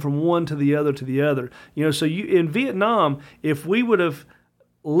 handed down from one to the other. You know, so in Vietnam, if we would have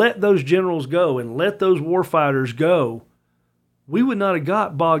let those generals go and let those warfighters go, we would not have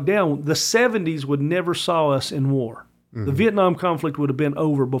got bogged down. The 70s would never saw us in war. Mm-hmm. The Vietnam conflict would have been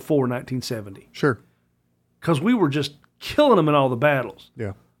over before 1970. Sure. Because we were just killing them in all the battles.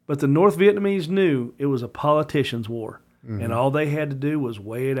 Yeah. But the North Vietnamese knew it was a politicians' war. Mm-hmm. And all they had to do was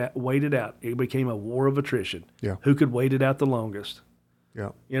wait it out. It became a war of attrition. Yeah. Who could wait it out the longest?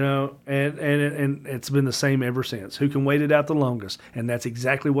 Yeah. You know, and it's been the same ever since. Who can wait it out the longest? And that's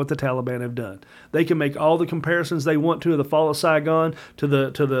exactly what the Taliban have done. They can make all the comparisons they want to the fall of Saigon to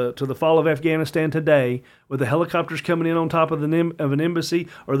the fall of Afghanistan today, with the helicopters coming in on top of an embassy,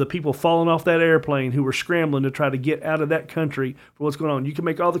 or the people falling off that airplane who were scrambling to try to get out of that country for what's going on. You can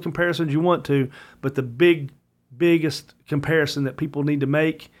make all the comparisons you want to, but the biggest comparison that people need to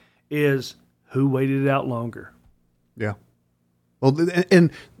make is who waited it out longer. Yeah. Well,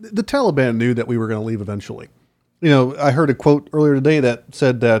 and the Taliban knew that we were going to leave eventually. You know, I heard a quote earlier today that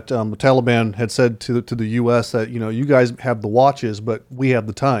said that the Taliban had said to the U.S. that, you know, you guys have the watches, but we have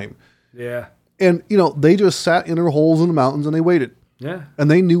the time. Yeah. And, you know, they just sat in their holes in the mountains and they waited. Yeah. And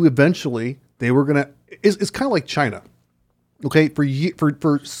they knew eventually they were going to. It's kind of like China. Okay,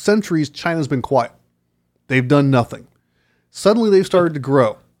 for centuries, China's been quiet. They've done nothing. Suddenly, they've started to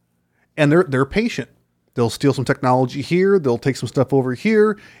grow, and they're patient. They'll steal some technology here. They'll take some stuff over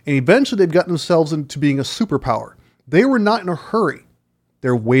here. And eventually they've gotten themselves into being a superpower. They were not in a hurry.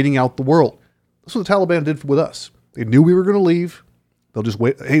 They're waiting out the world. That's what the Taliban did with us. They knew we were going to leave. They'll just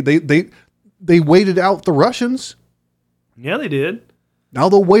wait. Hey, they waited out the Russians. Yeah, they did. Now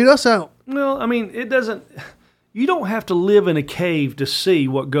they'll wait us out. Well, I mean, it doesn't... You don't have to live in a cave to see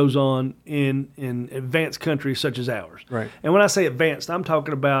what goes on in advanced countries such as ours. Right. And when I say advanced, I'm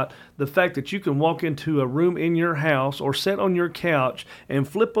talking about the fact that you can walk into a room in your house or sit on your couch and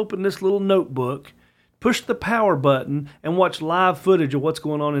flip open this little notebook, push the power button, and watch live footage of what's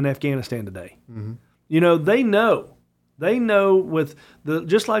going on in Afghanistan today. Mm-hmm. You know, they know. They know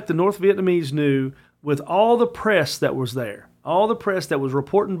just like the North Vietnamese knew, with all the press that was there, all the press that was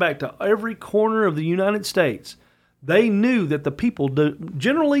reporting back to every corner of the United States, they knew that people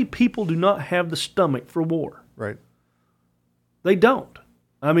do not have the stomach for war. Right. They don't.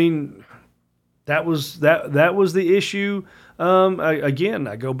 I mean, that was the issue. Again,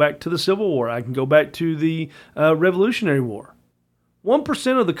 I go back to the Civil War. I can go back to the Revolutionary War.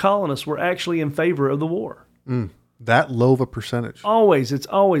 1% of the colonists were actually in favor of the war. That low of a percentage. It's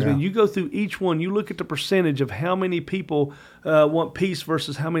always been. You go through each one, you look at the percentage of how many people want peace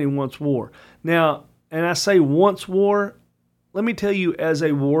versus how many wants war. Now, and I say wants war, let me tell you, as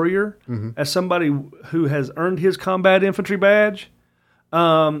a warrior, as somebody who has earned his combat infantry badge,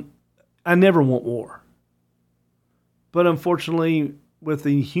 I never want war. But unfortunately, with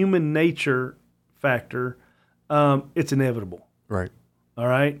the human nature factor, it's inevitable. Right. All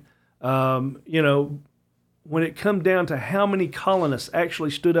right? You know, when it come down to how many colonists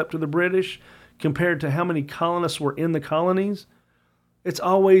actually stood up to the British compared to how many colonists were in the colonies, it's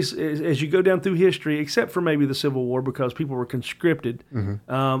always, as you go down through history, except for maybe the Civil War, because people were conscripted,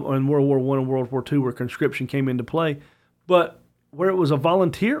 or in World War I and World War II, where conscription came into play, but where it was a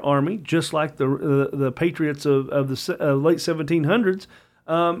volunteer army, just like the Patriots of the late 1700s,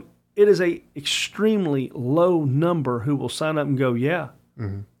 it is a extremely low number who will sign up and go,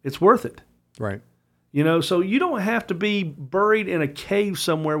 it's worth it. Right. You know, so you don't have to be buried in a cave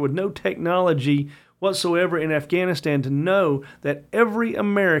somewhere with no technology whatsoever in Afghanistan to know that every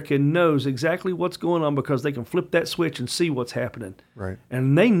American knows exactly what's going on, because they can flip that switch and see what's happening. Right.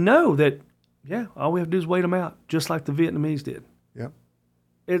 And they know that, all we have to do is wait them out, just like the Vietnamese did. Yep.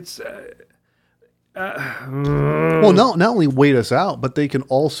 It's... well, not only wait us out, but they can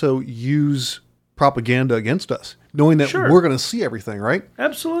also use propaganda against us, knowing that we're going to see everything, right?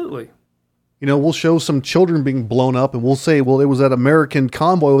 Absolutely. You know, we'll show some children being blown up, and we'll say, well, it was that American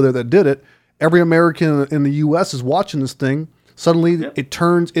convoy over there that did it. Every American in the U.S. is watching this thing. Suddenly, it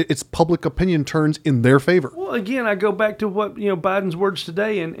turns, its public opinion turns in their favor. Well, again, I go back to what, Biden's words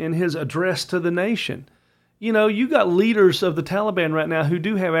today in his address to the nation. You know, you got leaders of the Taliban right now who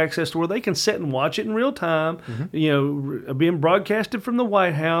do have access to where they can sit and watch it in real time, being broadcasted from the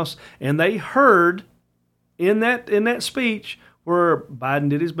White House, and they heard in that speech where Biden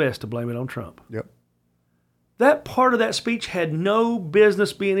did his best to blame it on Trump. Yep. That part of that speech had no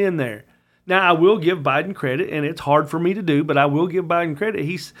business being in there. Now, I will give Biden credit, and it's hard for me to do, but I will give Biden credit.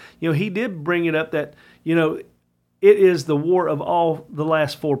 He did bring it up that, it is the war of all the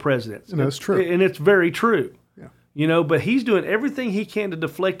last 4 presidents. And that's true. And it's very true. Yeah. But he's doing everything he can to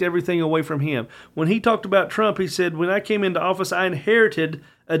deflect everything away from him. When he talked about Trump, he said, when I came into office, I inherited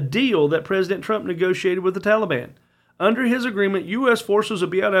a deal that President Trump negotiated with the Taliban. Under his agreement, U.S. forces will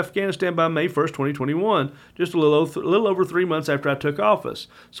be out of Afghanistan by May 1st, 2021, just a little over 3 months after I took office.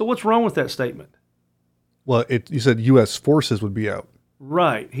 So what's wrong with that statement? Well, you said U.S. forces would be out.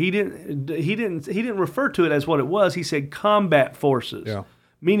 Right. He didn't refer to it as what it was. He said combat forces,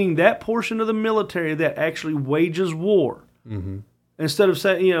 meaning that portion of the military that actually wages war. Mm-hmm. Instead of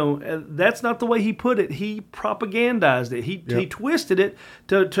saying, that's not the way he put it. He propagandized it. He twisted it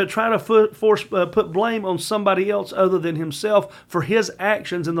to try to put blame on somebody else other than himself for his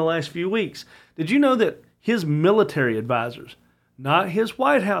actions in the last few weeks. Did you know that his military advisors, not his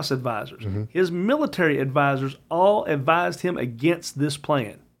White House advisors, his military advisors all advised him against this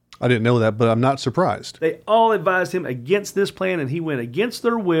plan? I didn't know that, but I'm not surprised. They all advised him against this plan, and he went against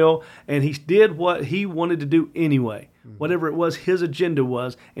their will, and he did what he wanted to do anyway. Whatever it was, his agenda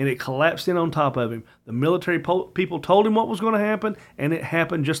was, and it collapsed in on top of him. The military people told him what was going to happen, and it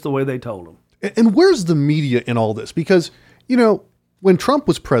happened just the way they told him. And where's the media in all this? Because, when Trump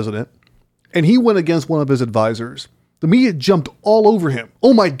was president and he went against one of his advisors, the media jumped all over him.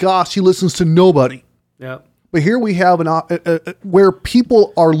 Oh my gosh, he listens to nobody. Yeah. But here we have where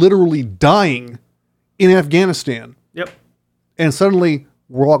people are literally dying in Afghanistan. Yep. And suddenly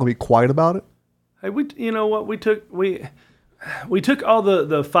we're all going to be quiet about it. Hey, we took all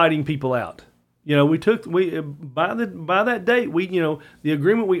the fighting people out. By that date the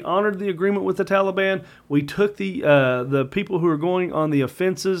agreement, we honored the agreement with the Taliban. We took the people who were going on the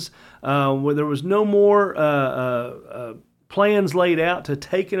offenses where there was no more plans laid out to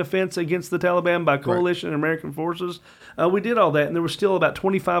take an offense against the Taliban by coalition and American forces. We did all that, and there were still about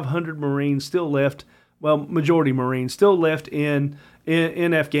 2,500 Marines still left. Well, majority Marines still left in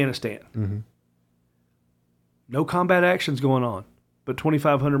Afghanistan. Mm-hmm. No combat actions going on, but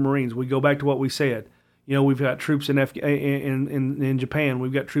 2,500 Marines. We go back to what we said. We've got troops in Japan.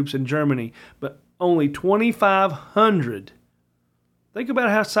 We've got troops in Germany, but only 2,500. Think about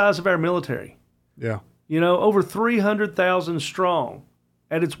how size of our military. Yeah. Over 300,000 strong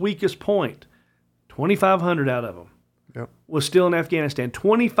at its weakest point. 2,500 out of them was still in Afghanistan.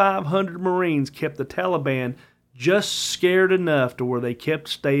 2,500 Marines kept the Taliban just scared enough to where they kept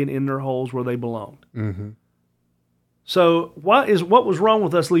staying in their holes where they belonged. Mm-hmm. So what was wrong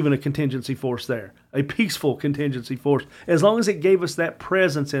with us leaving a contingency force there, a peaceful contingency force, as long as it gave us that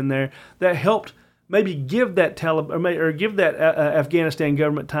presence in there that helped maybe give that Afghanistan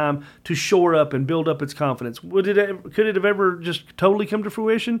government time to shore up and build up its confidence? Could it have ever just totally come to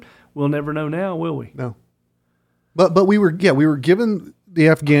fruition? We'll never know now, will we? No. But we were given the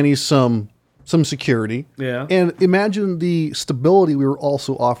Afghanis some security. Yeah. And imagine the stability we were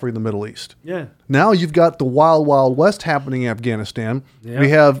also offering the Middle East. Yeah. Now you've got the wild, wild west happening in Afghanistan.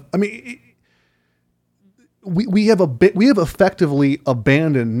 Yeah. We have effectively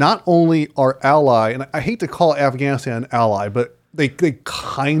abandoned not only our ally, and I hate to call Afghanistan an ally, but they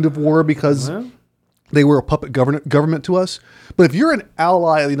kind of were because they were a puppet government to us. But if you're an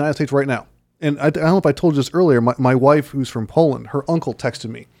ally of the United States right now, and I don't know if I told you this earlier, my wife, who's from Poland, her uncle texted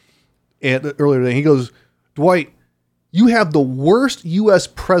me earlier today. He goes, "Dwight, you have the worst U.S.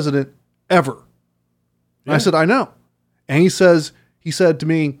 president ever." Yeah. I said, "I know." And he said to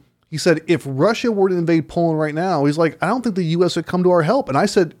me, if Russia were to invade Poland right now, he's like, I don't think the U.S. would come to our help. And I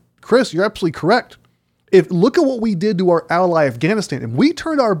said, Chris, you're absolutely correct. Look at what we did to our ally Afghanistan. If we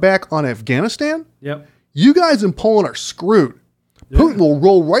turned our back on Afghanistan, you guys in Poland are screwed. Yeah. Putin will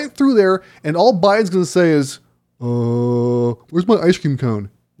roll right through there, and all Biden's going to say is, where's my ice cream cone?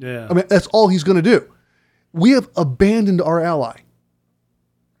 Yeah. I mean, that's all he's going to do. We have abandoned our ally.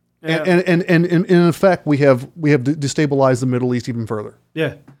 Yeah. And in effect, we have destabilized the Middle East even further.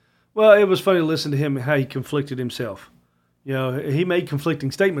 Yeah. Well, it was funny to listen to him, how he conflicted himself. He made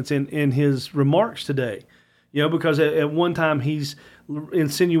conflicting statements in his remarks today. Because at one time he's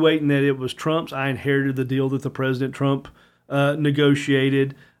insinuating that it was Trump's. I inherited the deal that the President Trump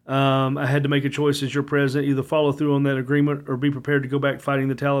negotiated. I had to make a choice as your president, either follow through on that agreement or be prepared to go back fighting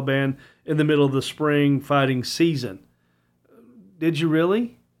the Taliban in the middle of the spring fighting season. Did you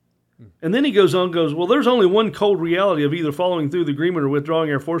really? And then he goes, well, there's only one cold reality of either following through the agreement or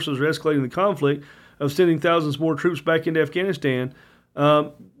withdrawing our forces or escalating the conflict of sending thousands more troops back into Afghanistan.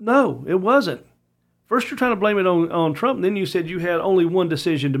 No, it wasn't. First, you're trying to blame it on Trump, and then you said you had only one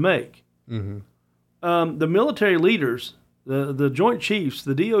decision to make. The military leaders, the Joint Chiefs,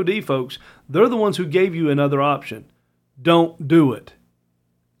 the DOD folks, they're the ones who gave you another option. Don't do it.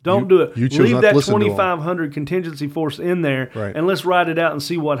 Don't do it. You chose Leave not that to listen to 2,500 contingency force in there, Right. and let's ride it out and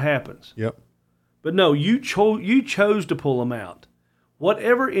see what happens. Yep. But no, you chose to pull them out.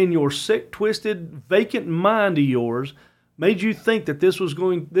 Whatever in your sick, twisted, vacant mind of yours made you think that this was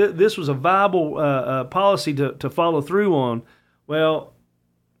a viable policy to follow through on. Well,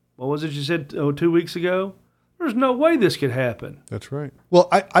 what was it you said 2 weeks ago? There's no way this could happen. That's right. Well,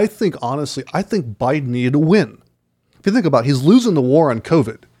 I think, honestly, Biden needed to win. If you think about it, he's losing the war on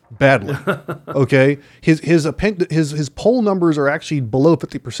COVID badly. Okay? His poll numbers are actually below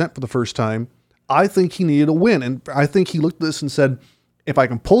 50% for the first time. I think he needed a win. And I think he looked at this and said, if I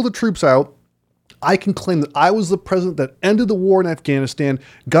can pull the troops out, I can claim that I was the president that ended the war in Afghanistan,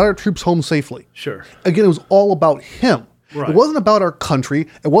 got our troops home safely. Sure. Again, it was all about him. Right. It wasn't about our country.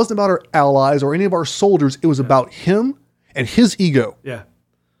 It wasn't about our allies or any of our soldiers. It was about him and his ego. Yeah.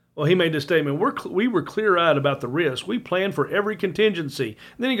 Well, he made this statement, we were clear-eyed about the risk. We planned for every contingency.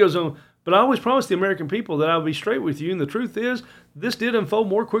 And then he goes on, but I always promised the American people that I would be straight with you, and the truth is, this did unfold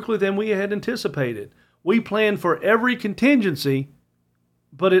more quickly than we had anticipated. We planned for every contingency,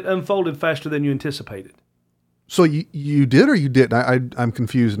 but it unfolded faster than you anticipated. So you did or you didn't? I'm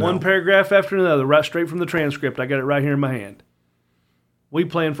confused now. One paragraph after another, right straight from the transcript. I got it right here in my hand. We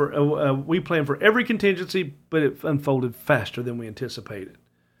planned for every contingency, but it unfolded faster than we anticipated.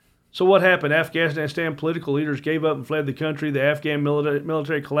 So what happened? Afghanistan political leaders gave up and fled the country. The Afghan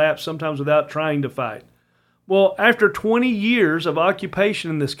military collapsed, sometimes without trying to fight. Well, after 20 years of occupation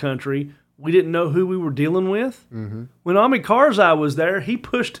in this country, we didn't know who we were dealing with. Mm-hmm. When Ahmed Karzai was there, he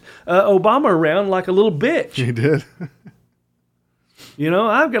pushed Obama around like a little bitch. He did. You know,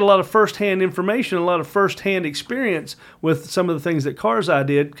 I've got a lot of firsthand information, a lot of firsthand experience with some of the things that Karzai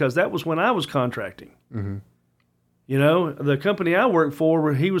did, because that was when I was contracting. Mm-hmm. You know, the company I worked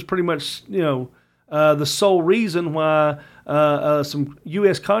for, he was pretty much, the sole reason why some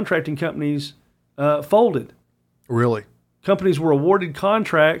U.S. contracting companies folded. Really? Companies were awarded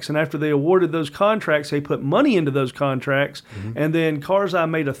contracts, and after they awarded those contracts, they put money into those contracts, and then Karzai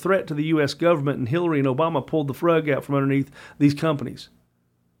made a threat to the U.S. government, and Hillary and Obama pulled the rug out from underneath these companies.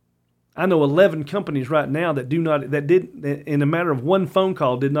 I know 11 companies right now that did, in a matter of one phone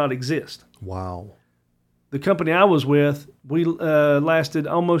call, did not exist. Wow. The company I was with, we lasted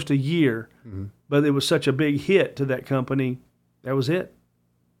almost a year, but it was such a big hit to that company. That was it.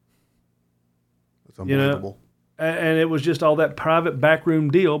 That's unbelievable. And it was just all that private backroom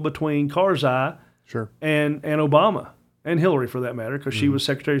deal between Karzai Sure. and Obama and Hillary, for that matter, because she was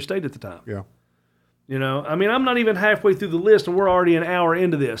Secretary of State at the time. Yeah. You know, I mean, I'm not even halfway through the list, and we're already an hour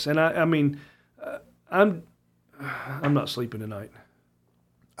into this. And I'm not sleeping tonight.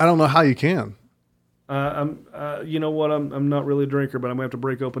 I don't know how you can. You know what? I'm not really a drinker, but I'm gonna have to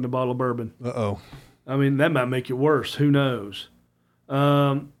break open a bottle of bourbon. Uh-oh. I mean, that might make it worse. Who knows?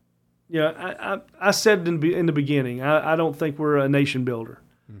 I said in the beginning, I don't think we're a nation builder.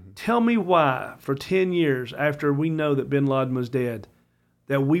 Mm-hmm. Tell me why, for 10 years after we know that bin Laden was dead,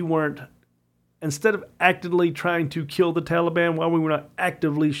 that we weren't, instead of actively trying to kill the Taliban, why we were not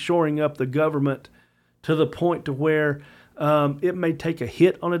actively shoring up the government to the point to where it may take a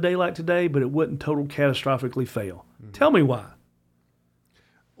hit on a day like today, but it wouldn't total catastrophically fail. Mm-hmm. Tell me why.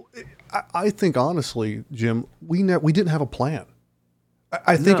 I think honestly, Jim, we didn't have a plan.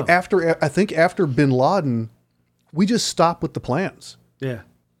 I think after bin Laden, we just stopped with the plans. Yeah.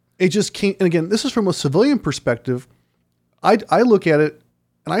 It just came, and again, this is from a civilian perspective. I look at it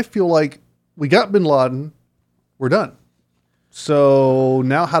and I feel like we got bin Laden, we're done. So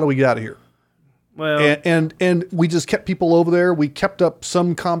now how do we get out of here? Well, and we just kept people over there. We kept up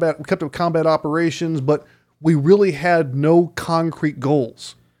combat operations, but we really had no concrete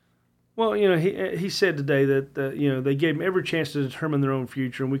goals. Well, he said today that they gave them every chance to determine their own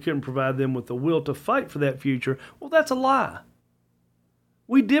future, and we couldn't provide them with the will to fight for that future. Well, that's a lie.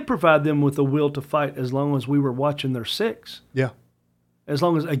 We did provide them with the will to fight as long as we were watching their six. Yeah. As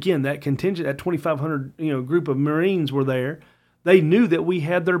long as, again, that contingent, that 2,500 group of Marines were there, they knew that we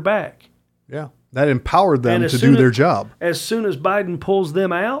had their back. Yeah. That empowered them to do their job. As soon as Biden pulls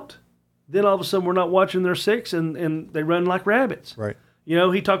them out, then all of a sudden we're not watching their six, and they run like rabbits. Right.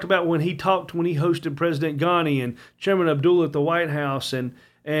 He talked about when he hosted President Ghani and Chairman Abdullah at the White House, and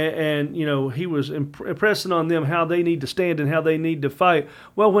he was impressing on them how they need to stand and how they need to fight.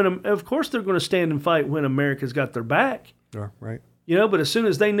 Well, of course they're going to stand and fight when America's got their back. Yeah, right. But as soon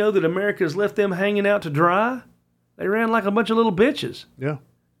as they know that America's left them hanging out to dry, they ran like a bunch of little bitches. Yeah.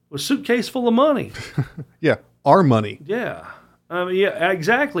 a suitcase full of money. Yeah, our money. Yeah. Yeah,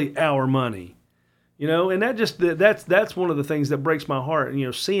 exactly, our money. And that's one of the things that breaks my heart.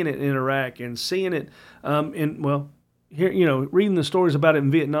 Seeing it in Iraq and seeing it here, reading the stories about it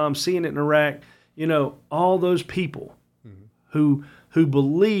in Vietnam, seeing it in Iraq. All those people who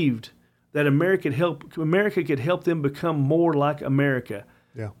believed that America could help them become more like America.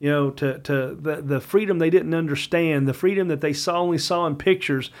 Yeah. To the freedom they didn't understand, the freedom that they only saw in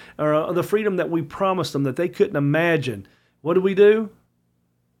pictures, or the freedom that we promised them that they couldn't imagine. What do we do?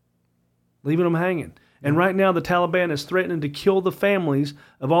 Leaving them hanging. And right now the Taliban is threatening to kill the families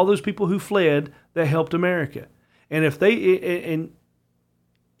of all those people who fled that helped America. And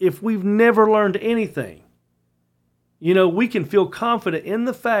if we've never learned anything, we can feel confident in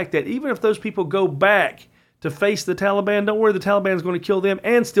the fact that even if those people go back to face the Taliban, don't worry, the Taliban is going to kill them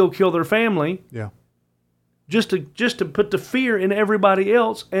and still kill their family. Yeah. Just to put the fear in everybody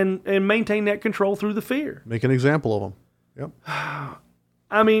else and maintain that control through the fear. Make an example of them. Yep.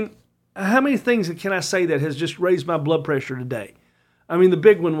 I mean, how many things can I say that has just raised my blood pressure today? I mean, the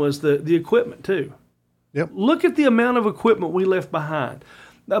big one was the equipment too. Yep. Look at the amount of equipment we left behind.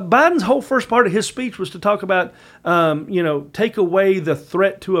 Biden's whole first part of his speech was to talk about, take away the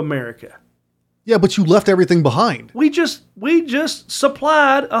threat to America. Yeah, but you left everything behind. We just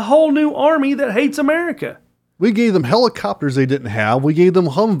supplied a whole new army that hates America. We gave them helicopters they didn't have. We gave them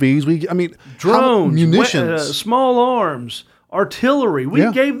Humvees. Drones, munitions, small arms, artillery.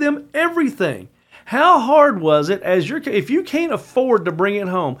 We gave them everything. How hard was it if you can't afford to bring it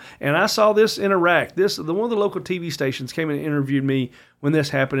home? And I saw this in Iraq. One of the local TV stations came and interviewed me when this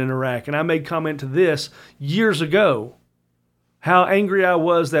happened in Iraq, and I made comment to this years ago. How angry I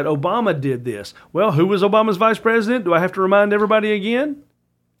was that Obama did this. Well, who was Obama's vice president? Do I have to remind everybody again?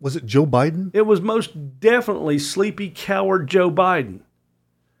 Was it Joe Biden? It was most definitely sleepy coward Joe Biden.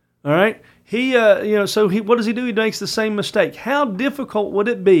 All right? What does he do? He makes the same mistake. How difficult would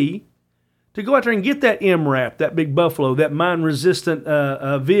it be to go out there and get that MRAP, that big Buffalo, that mine-resistant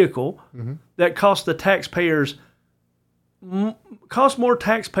vehicle that cost the taxpayers, one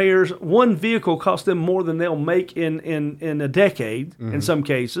vehicle cost them more than they'll make in a decade in some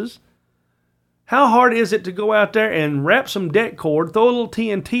cases. How hard is it to go out there and wrap some det cord, throw a little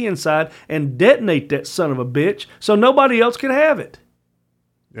TNT inside, and detonate that son of a bitch so nobody else can have it?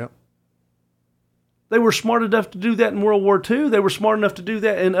 Yep. They were smart enough to do that in World War II. They were smart enough to do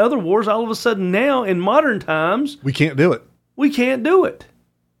that in other wars. All of a sudden now, in modern times, we can't do it. We can't do it.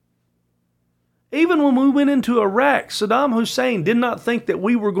 Even when we went into Iraq, Saddam Hussein did not think that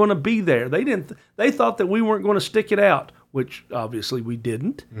we were going to be there. They thought that we weren't going to stick it out, which obviously we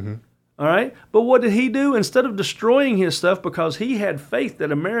didn't. All right? But what did he do? Instead of destroying his stuff because he had faith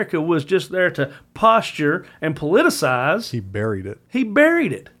that America was just there to posture and politicize, he buried it.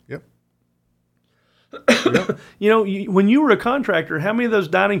 Yep. When you were a contractor, how many of those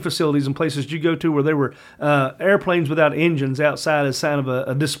dining facilities and places did you go to where there were airplanes without engines outside as sign of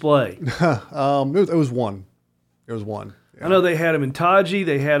a display? It was one. Yeah. I know they had them in Taji.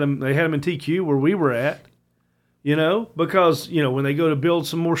 They had them in TQ where we were at. Because when they go to build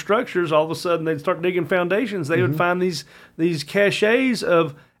some more structures, all of a sudden they'd start digging foundations. They would find these caches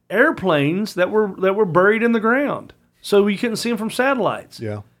of airplanes that were buried in the ground, so you couldn't see them from satellites.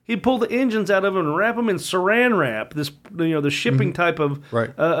 Yeah. He'd pull the engines out of them and wrap them in saran wrap, the shipping type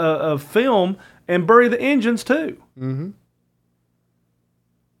of film, and bury the engines too.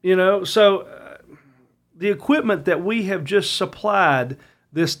 So the equipment that we have just supplied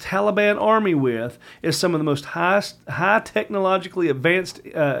this Taliban army with is some of the most high technologically advanced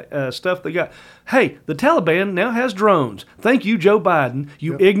stuff they got. Hey, the Taliban now has drones. Thank you, Joe Biden,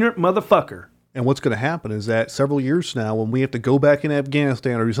 you ignorant motherfucker. And what's going to happen is that several years from now, when we have to go back in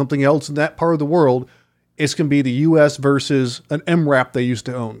Afghanistan or do something else in that part of the world, it's going to be the U.S. versus an MRAP they used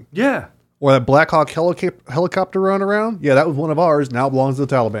to own. Yeah. Or that Black Hawk helicopter run around. Yeah, that was one of ours. Now it belongs to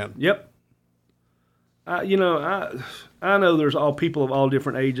the Taliban. Yep. I know there's all people of all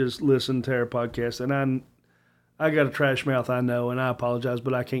different ages listen to our podcast, and I got a trash mouth, I know, and I apologize,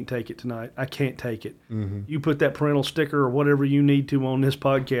 but I can't take it tonight. I can't take it. You put that parental sticker or whatever you need to on this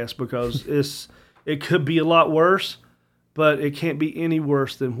podcast because it could be a lot worse, but it can't be any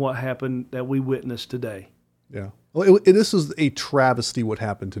worse than what happened that we witnessed today. Yeah. Well, this is a travesty what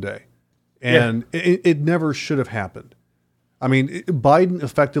happened today, and it never should have happened. I mean, Biden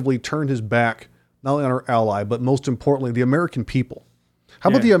effectively turned his back not only on our ally, but most importantly, the American people. How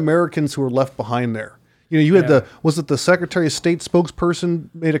about the Americans who were left behind there? You had was it the Secretary of State spokesperson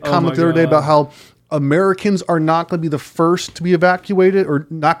made a comment the other day about how Americans are not going to be the first to be evacuated or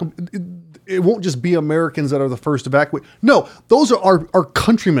not. it won't just be Americans that are the first evacuate. No, those are our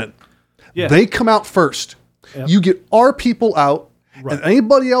countrymen. Yeah. They come out first. Yep. You get our people out, right. And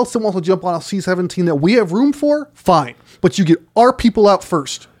anybody else that wants to jump on a C-17 that we have room for, fine. But you get our people out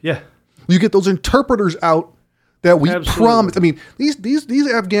first. Yeah. You get those interpreters out that we promised. I mean, these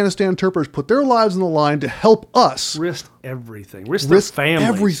Afghanistan interpreters put their lives on the line to help us. Risk everything. Risk their families.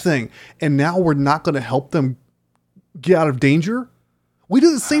 Everything. And now we're not going to help them get out of danger. We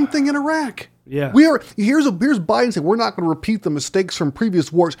did the same thing in Iraq. Yeah. Here's Biden saying we're not going to repeat the mistakes from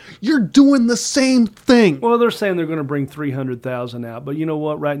previous wars. You're doing the same thing. Well, they're saying they're going to bring 300,000 out, but you know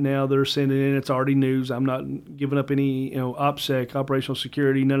what? Right now they're sending in. It's already news. I'm not giving up any, OPSEC, operational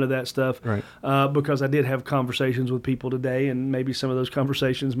security, none of that stuff. Right. Because I did have conversations with people today, and maybe some of those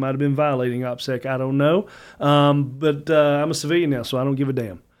conversations might have been violating OPSEC. I don't know. But I'm a civilian now, so I don't give a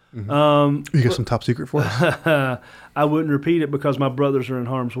damn. Mm-hmm. You got some top secret for us? I wouldn't repeat it because my brothers are in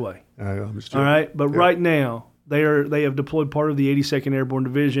harm's way. All right, but right now they have deployed part of the 82nd Airborne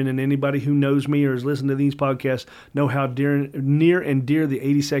Division, and anybody who knows me or has listened to these podcasts know how near and dear the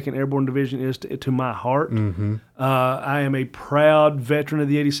 82nd Airborne Division is to my heart. Mm-hmm. I am a proud veteran of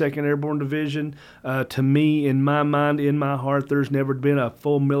the 82nd Airborne Division. To me, in my mind, in my heart, there's never been a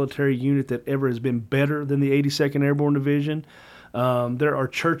full military unit that ever has been better than the 82nd Airborne Division. There are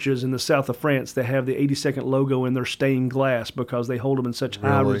churches in the south of France that have the 82nd logo in their stained glass because they hold them in such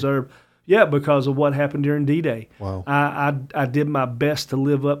high reserve. Yeah, because of what happened during D-Day. Wow. I did my best to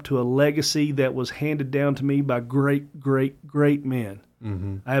live up to a legacy that was handed down to me by great, great, great men.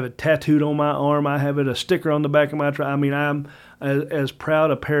 Mm-hmm. I have it tattooed on my arm. I have a sticker on the back of my truck. I mean, I'm as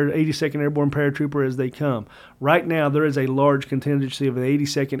proud a 82nd Airborne paratrooper as they come. Right now, there is a large contingency of the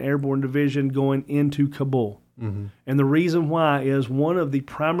 82nd Airborne Division going into Kabul. Mm-hmm. And the reason why is one of the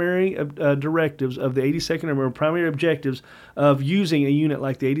primary directives of the 82nd Airborne, primary objectives of using a unit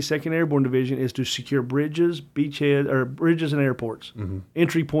like the 82nd Airborne Division is to secure bridges, bridges and airports, mm-hmm.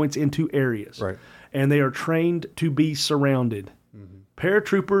 entry points into areas. Right. And they are trained to be surrounded. Mm-hmm.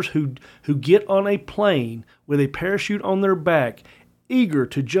 Paratroopers who get on a plane with a parachute on their back, eager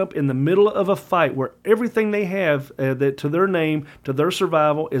to jump in the middle of a fight where everything they have that to their name, to their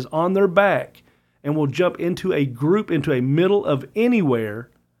survival, is on their back, and will jump into a group, into a middle of anywhere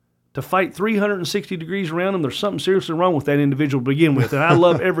to fight 360 degrees around them. There's something seriously wrong with that individual to begin with, and I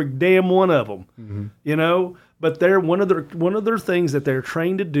love every damn one of them. Mm-hmm. But they're one of their things that they're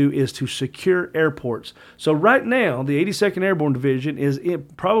trained to do is to secure airports. So right now, the 82nd Airborne Division is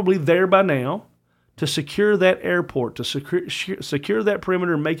probably there by now to secure that airport, to secure that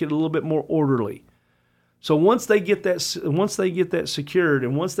perimeter and make it a little bit more orderly. So once they get that secured,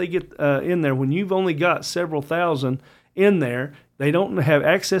 and once they get in there, when you've only got several thousand in there, they don't have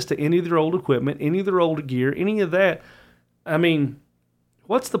access to any of their old equipment, any of their old gear, any of that. I mean,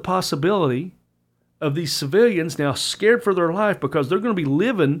 what's the possibility of these civilians now scared for their life because they're going to be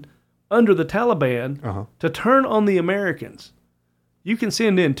living under the Taliban to turn on the Americans? You can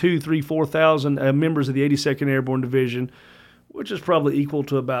send in 2,000, 3,000, 4,000 members of the 82nd Airborne Division, which is probably equal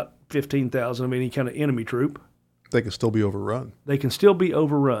to about 15,000 of any kind of enemy troop. They can still be overrun. They can still be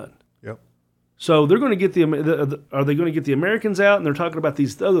overrun. Yep. So they're going to get are they going to get the Americans out? And they're talking about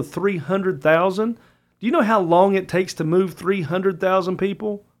these other 300,000. Do you know how long it takes to move 300,000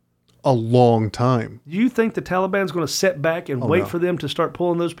 people? A long time. Do you think the Taliban's going to sit back and wait for them to start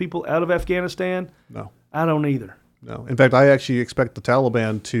pulling those people out of Afghanistan? No. I don't either. No. In fact, I actually expect the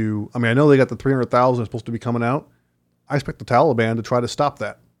Taliban to, I know they got the 300,000 supposed to be coming out. I expect the Taliban to try to stop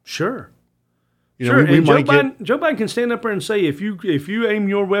that. Sure. Joe Biden can stand up there and say, if you aim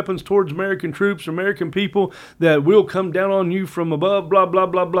your weapons towards American troops or American people, that we'll come down on you from above, blah, blah,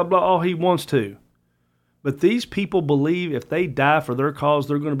 blah, blah, blah, all he wants to. But these people believe if they die for their cause,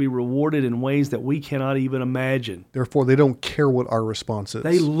 they're going to be rewarded in ways that we cannot even imagine. Therefore, they don't care what our response is.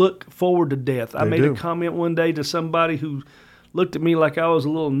 They look forward to death. I made a comment one day to somebody who looked at me like I was a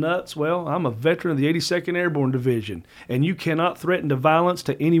little nuts. Well, I'm a veteran of the 82nd Airborne Division, and you cannot threaten to violence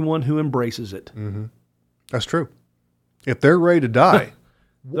to anyone who embraces it. Mm-hmm. That's true. If they're ready to die,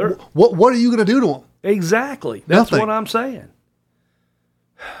 what are you going to do to them? Exactly. That's Nothing. what I'm saying.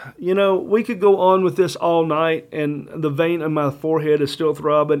 We could go on with this all night, and the vein on my forehead is still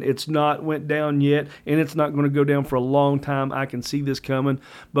throbbing. It's not went down yet, and it's not going to go down for a long time. I can see this coming.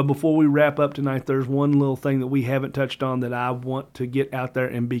 But before we wrap up tonight, there's one little thing that we haven't touched on that I want to get out there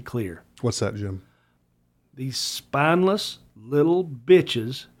and be clear. What's that, Jim? These spineless little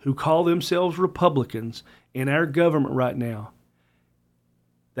bitches who call themselves Republicans in our government right now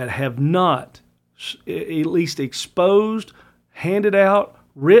that have not at least exposed, handed out,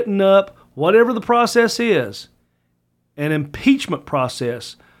 written up, whatever the process is, an impeachment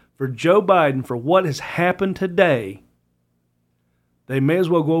process for Joe Biden, for what has happened today, they may as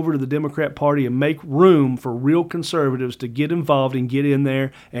well go over to the Democrat Party and make room for real conservatives to get involved and get in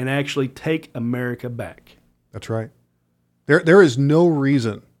there and actually take America back. That's right. There is no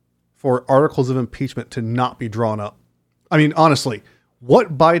reason for articles of impeachment to not be drawn up. I mean, honestly,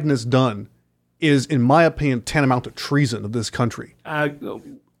 what Biden has done is, in my opinion, tantamount to treason of this country.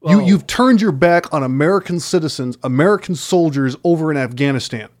 You've turned your back on American citizens, American soldiers over in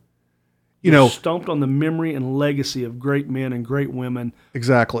Afghanistan. You stomped on the memory and legacy of great men and great women.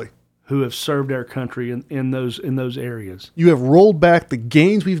 Exactly. Who have served our country in those areas. You have rolled back the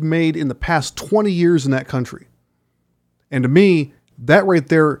gains we've made in the past 20 years in that country. And to me, that right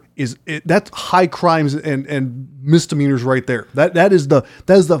there that's high crimes and misdemeanors right there. That is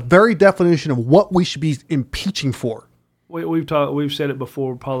the very definition of what we should be impeaching for. We've said it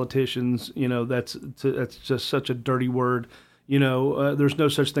before. Politicians, that's just such a dirty word. There's no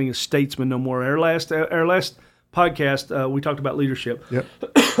such thing as statesman no more. Our last podcast, we talked about leadership. Yep.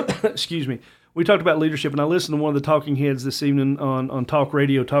 Excuse me. We talked about leadership, and I listened to one of the talking heads this evening on talk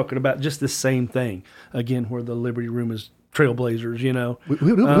radio talking about just the same thing. Again, where the Liberty Room is trailblazers,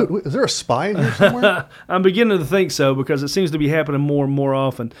 Is there a spy in here somewhere? I'm beginning to think so, because it seems to be happening more and more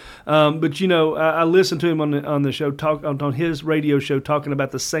often. But I listened to him on the show, on his radio show, talking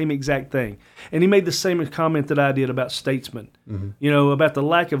about the same exact thing. And he made the same comment that I did about statesmen, about the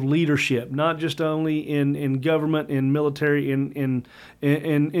lack of leadership, not just only in government, in military, in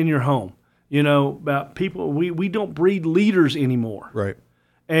your home. About people, we don't breed leaders anymore. Right.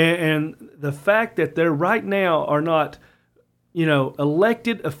 And the fact that there right now are not,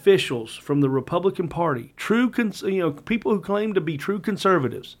 elected officials from the Republican Party, people who claim to be true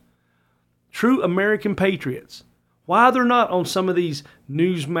conservatives, true American patriots, why they're not on some of these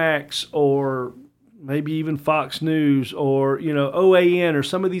Newsmax or maybe even Fox News or, OAN or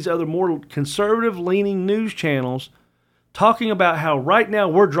some of these other more conservative-leaning news channels talking about how right now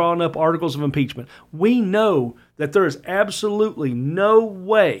we're drawing up articles of impeachment. We know that there is absolutely no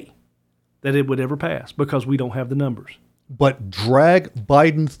way that it would ever pass because we don't have the numbers. But drag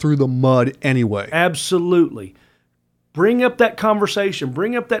Biden through the mud anyway. Absolutely. Bring up that conversation.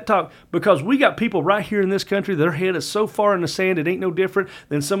 Bring up that talk. Because we got people right here in this country, their head is so far in the sand, it ain't no different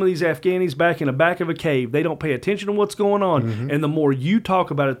than some of these Afghanis back in the back of a cave. They don't pay attention to what's going on. Mm-hmm. And the more you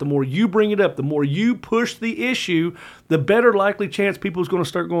talk about it, the more you bring it up, the more you push the issue, the better likely chance people's going to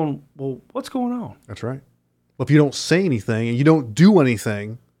start going, well, what's going on? That's right. Well, if you don't say anything and you don't do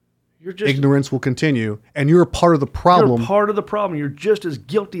anything, ignorance will continue, and you're a part of the problem. You're part of the problem. You're just as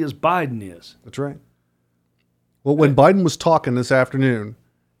guilty as Biden is. That's right. Well, when Biden was talking this afternoon,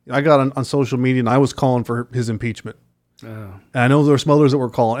 I got on social media and I was calling for his impeachment. And I know there were some others that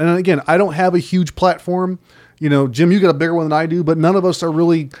were calling. And again, I don't have a huge platform. Jim, you got a bigger one than I do, but none of us are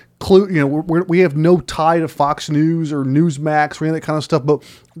really we have no tie to Fox News or Newsmax or any of that kind of stuff, but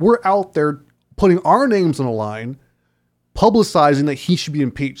we're out there putting our names on the line, publicizing that he should be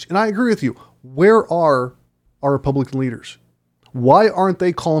impeached. And I agree with you. Where are our Republican leaders? Why aren't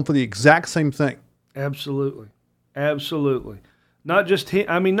they calling for the exact same thing? Absolutely. Absolutely. Not just him.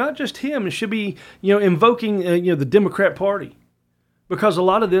 I mean, not just him. It should be, invoking, the Democrat Party, because a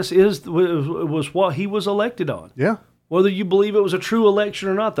lot of this was what he was elected on. Yeah. Whether you believe it was a true election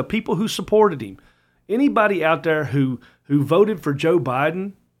or not, the people who supported him, anybody out there who voted for Joe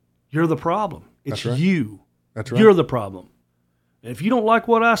Biden, you're the problem. It's That's right. you. That's right. You're the problem. And if you don't like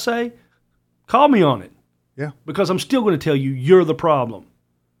what I say, call me on it. Yeah. Because I'm still going to tell you you're the problem.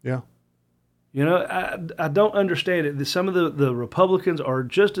 Yeah. I don't understand it. Some of the Republicans are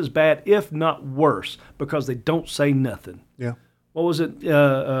just as bad, if not worse, because they don't say nothing. Yeah. What was it?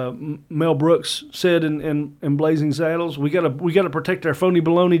 Mel Brooks said in Blazing Saddles, we gotta protect our phony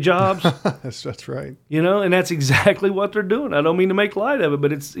baloney jobs. That's right. And that's exactly what they're doing. I don't mean to make light of it,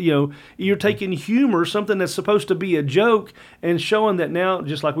 but it's you're taking humor, something that's supposed to be a joke, and showing that now,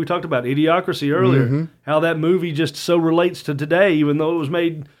 just like we talked about Idiocracy earlier, how that movie just so relates to today, even though it was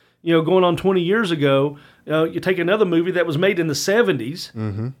made going on 20 years ago. You take another movie that was made in the 70s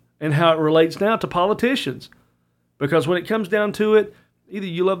and how it relates now to politicians. Because when it comes down to it, either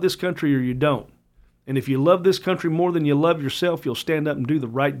you love this country or you don't. And if you love this country more than you love yourself, you'll stand up and do the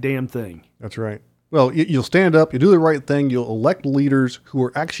right damn thing. That's right. Well, you'll stand up, you do the right thing, you'll elect leaders who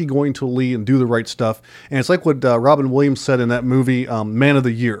are actually going to lead and do the right stuff. And it's like what Robin Williams said in that movie, Man of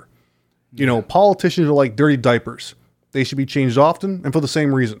the Year. Politicians are like dirty diapers. They should be changed often and for the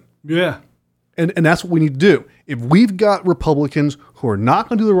same reason. Yeah. And that's what we need to do. If we've got Republicans who are not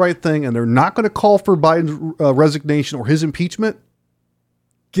going to do the right thing and they're not going to call for Biden's resignation or his impeachment,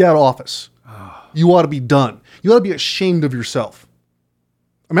 get out of office. You ought to be done. You ought to be ashamed of yourself.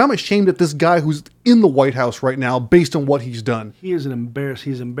 I mean, I'm ashamed at this guy who's in the White House right now based on what he's done. He is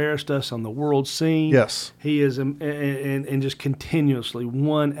He's embarrassed us on the world scene. Yes. He is, and just continuously,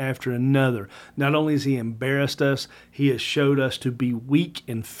 one after another. Not only has he embarrassed us, he has showed us to be weak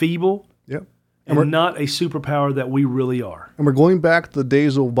and feeble. Yep. And not a superpower that we really are. And we're going back to the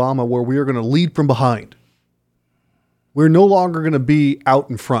days of Obama where we are going to lead from behind. We're no longer going to be out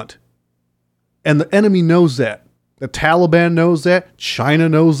in front. And the enemy knows that. The Taliban knows that. China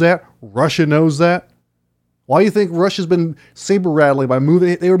knows that. Russia knows that. Why do you think Russia's been saber-rattling by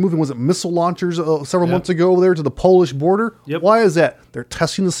moving? They were moving, was it missile launchers several months ago over there to the Polish border? Yep. Why is that? They're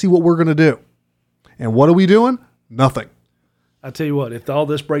testing to see what we're going to do. And what are we doing? Nothing. I tell you what, if all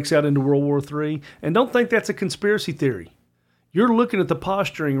this breaks out into World War III, and don't think that's a conspiracy theory. You're looking at the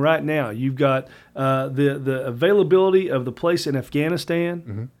posturing right now. You've got the availability of the place in Afghanistan.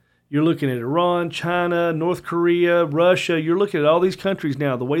 Mm-hmm. You're looking at Iran, China, North Korea, Russia. You're looking at all these countries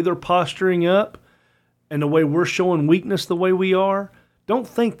now, the way they're posturing up and the way we're showing weakness the way we are. Don't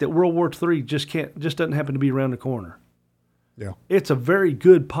think that World War III just doesn't happen to be around the corner. Yeah. It's a very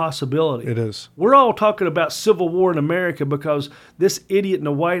good possibility. It is. We're all talking about civil war in America because this idiot in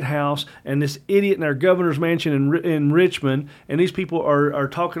the White House and this idiot in our governor's mansion in Richmond and these people are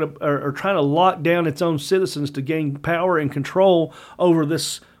trying to lock down its own citizens to gain power and control over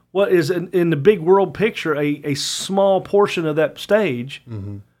this, what is in the big world picture, a small portion of that stage.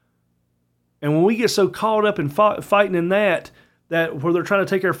 Mm-hmm. And when we get so caught up in fighting in that where they're trying to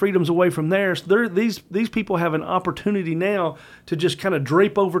take our freedoms away from theirs, these people have an opportunity now to just kind of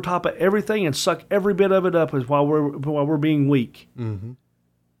drape over top of everything and suck every bit of it up while we're being weak. Mm-hmm.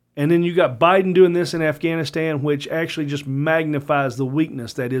 And then you got Biden doing this in Afghanistan, which actually just magnifies the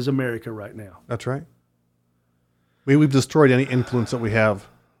weakness that is America right now. That's right. We've destroyed any influence that we have.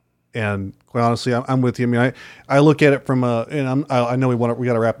 And quite honestly, I'm with you. I mean, I look at it from and I know we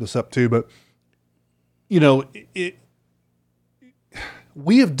got to wrap this up too, but you know,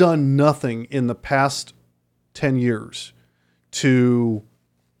 we have done nothing in the past 10 years to,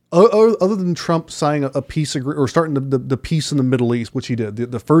 other than Trump signing a peace agreement or starting the peace in the Middle East, which he did,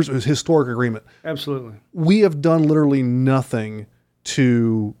 the first historic agreement. Absolutely. We have done literally nothing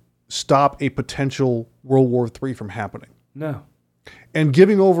to stop a potential World War III from happening. No. And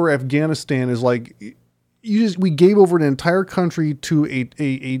giving over Afghanistan is like, we gave over an entire country to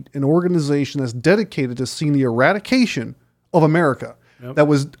an organization that's dedicated to seeing the eradication of America. Yep. That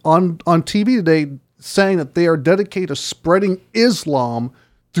was on TV today saying that they are dedicated to spreading Islam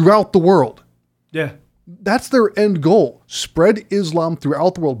throughout the world. Yeah. That's their end goal. Spread Islam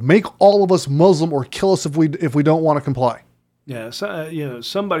throughout the world. Make all of us Muslim or kill us if we don't want to comply. Yeah. So,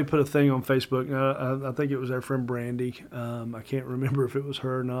 somebody put a thing on Facebook. I think it was our friend Brandy. I can't remember if it was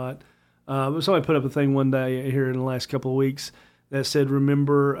her or not. But somebody put up a thing one day here in the last couple of weeks that said,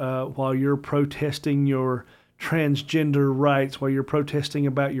 remember, while you're protesting your transgender rights, while you're protesting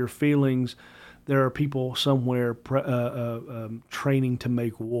about your feelings, there are people somewhere training to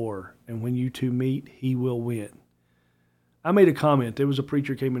make war. And when you two meet, he will win. I made a comment. There was a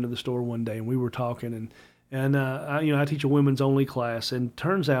preacher came into the store one day, and we were talking, and I teach a women's only class, and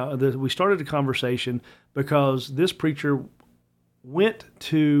turns out that we started a conversation because this preacher went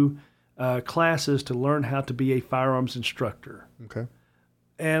to classes to learn how to be a firearms instructor. Okay.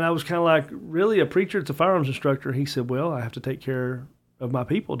 And I was kind of like, really, a preacher that's a firearms instructor? He said, well, I have to take care of my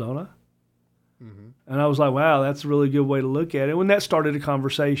people, don't I? Mm-hmm. And I was like, wow, that's a really good way to look at it. And that started a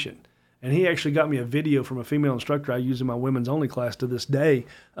conversation. And he actually got me a video from a female instructor I use in my women's only class to this day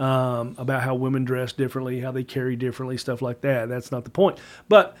about how women dress differently, how they carry differently, stuff like that. That's not the point.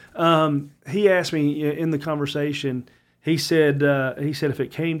 But he asked me in the conversation, he said if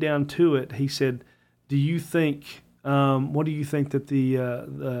it came down to it, he said, do you think... what do you think that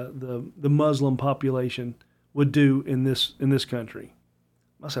the Muslim population would do in this country?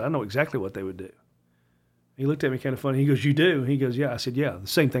 I said, I know exactly what they would do. He looked at me kind of funny. He goes, you do? He goes, yeah. I said, yeah, the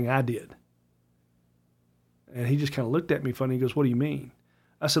same thing I did. And he just kind of looked at me funny. He goes, what do you mean?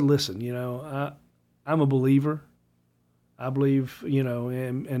 I said, listen, I'm a believer. I believe,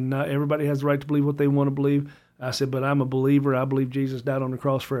 and not everybody has the right to believe what they want to believe. I said, but I'm a believer. I believe Jesus died on the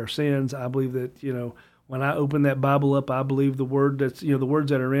cross for our sins. I believe that, when I open that Bible up, I believe the word the words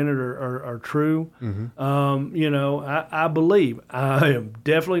that are in it are true. Mm-hmm. I believe. I am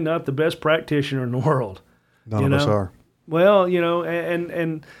definitely not the best practitioner in the world. None of us are. Well,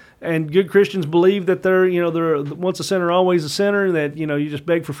 and good Christians believe that they're once a sinner, always a sinner. That you just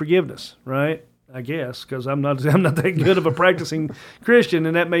beg for forgiveness, right? I guess because I'm not that good of a practicing Christian,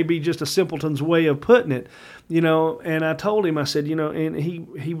 and that may be just a simpleton's way of putting it, And I told him, I said, and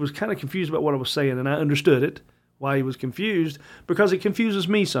he was kind of confused about what I was saying, and I understood it why he was confused, because it confuses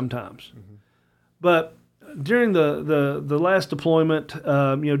me sometimes. But during the last deployment,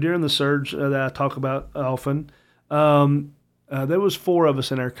 during the surge that I talk about often, there was 4 of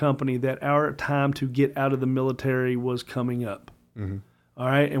us in our company that our time to get out of the military was coming up. All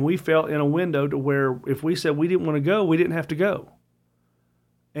right, and we felt in a window to where if we said we didn't want to go, we didn't have to go.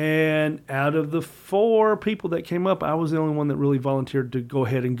 And out of the 4 people that came up, I was the only one that really volunteered to go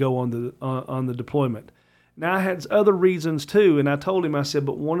ahead and go on the deployment. Now, I had other reasons too, and I told him, I said,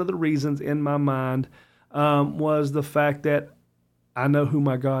 but one of the reasons in my mind was the fact that I know who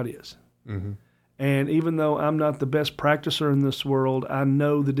my God is. And even though I'm not the best practicer in this world, I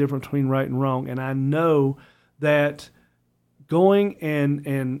know the difference between right and wrong, and I know that going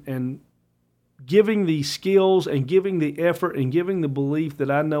and giving the skills and giving the effort and giving the belief that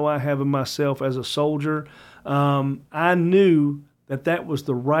I know I have in myself as a soldier, I knew that was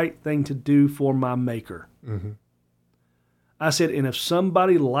the right thing to do for my Maker. I said, and if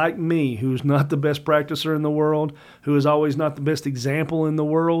somebody like me, who's not the best practicer in the world, who is always not the best example in the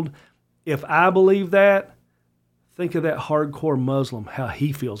world, if I believe that, think of that hardcore Muslim, how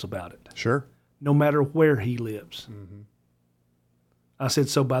he feels about it. Sure. No matter where he lives. I said,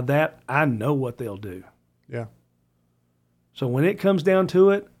 so by that, I know what they'll do. Yeah. So when it comes down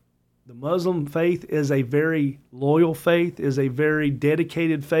to it, the Muslim faith is a very loyal faith, is a very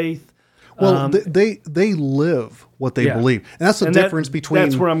dedicated faith. Well, they live what they believe. And that's the difference between...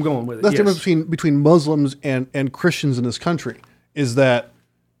 That's where I'm going with it. That's the difference between Muslims and Christians in this country, is that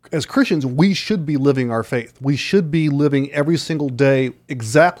as Christians, we should be living our faith. We should be living every single day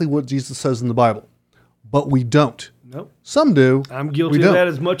exactly what Jesus says in the Bible. But we don't. Nope. Some do. I'm guilty of that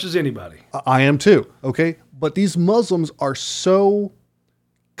as much as anybody. I am too, okay? But these Muslims are so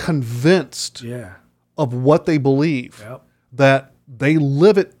convinced of what they believe that they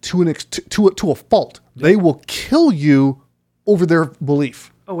live it to a fault. Yep. They will kill you over their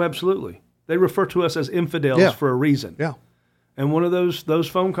belief. Oh, absolutely. They refer to us as infidels for a reason. Yeah. And one of those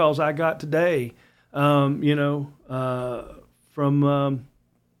phone calls I got today, from a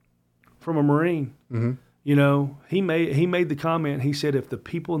Marine, he made the comment. He said, if the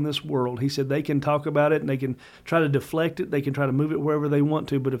people in this world, he said, they can talk about it and they can try to deflect it, they can try to move it wherever they want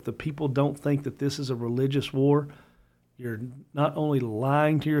to, but if the people don't think that this is a religious war, you're not only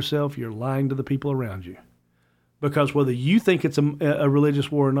lying to yourself, you're lying to the people around you. Because whether you think it's a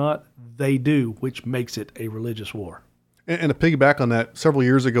religious war or not, they do, which makes it a religious war. And to piggyback on that, several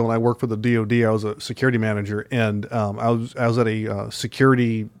years ago when I worked for the DOD, I was a security manager, and I was at a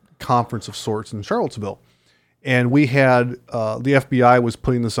security conference of sorts in Charlottesville. And we had, the FBI was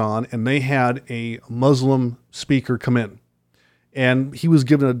putting this on, and they had a Muslim speaker come in. And he was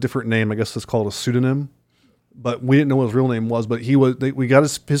given a different name. I guess it's called a pseudonym. But we didn't know what his real name was. But we got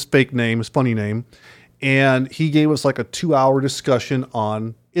his fake name, his funny name. And he gave us like a 2-hour discussion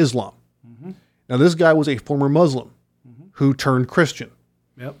on Islam. Now, this guy was a former Muslim who turned Christian.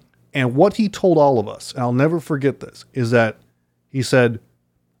 Yep. And what he told all of us, and I'll never forget this, is that he said,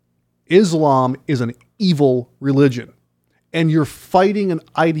 Islam is an evil religion, and you're fighting an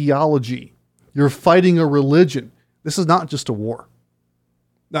ideology. You're fighting a religion. This is not just a war.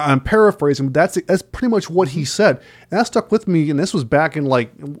 Now, I'm paraphrasing, but that's pretty much what he said. And that stuck with me, and this was back in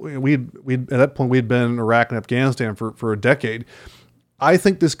at that point, we had been in Iraq and Afghanistan for a decade. I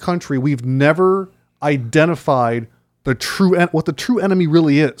think this country, we've never identified what the true enemy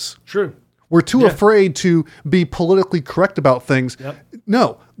really is. True. We're too afraid to be politically correct about things. Yep.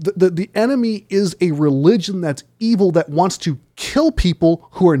 No, the enemy is a religion that's evil, that wants to kill people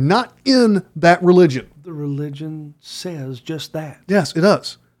who are not in that religion. The religion says just that. Yes, it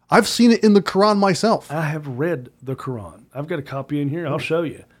does. I've seen it in the Quran myself. I have read the Quran. I've got a copy in here. I'll show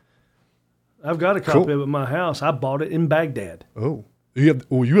you. I've got a copy of it in my house. I bought it in Baghdad. Oh. You have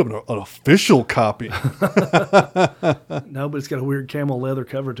an official copy. No, but it's got a weird camel leather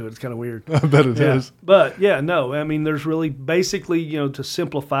cover to it. It's kind of weird. I bet it is. But no, I mean, there's really basically, to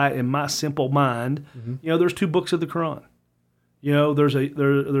simplify it in my simple mind, there's 2 books of the Quran. There's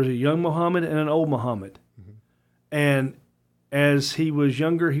a young Muhammad and an old Muhammad. And as he was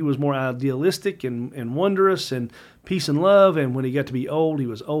younger, he was more idealistic and wondrous and peace and love. And when he got to be old, he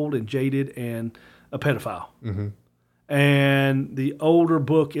was old and jaded and a pedophile. And the older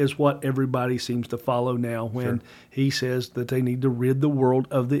book is what everybody seems to follow now when he says that they need to rid the world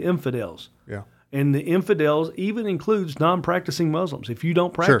of the infidels. Yeah. And the infidels even includes non-practicing Muslims. If you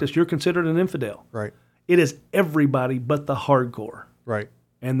don't practice, you're considered an infidel. Right. It is everybody but the hardcore. Right.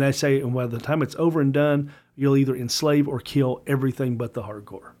 And they say, and by the time it's over and done, you'll either enslave or kill everything but the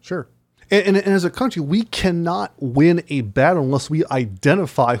hardcore. Sure. And as a country, we cannot win a battle unless we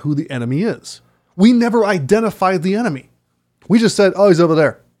identify who the enemy is. We never identified the enemy. We just said, oh, he's over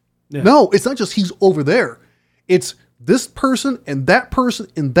there. Yeah. No, it's not just he's over there. It's this person and that person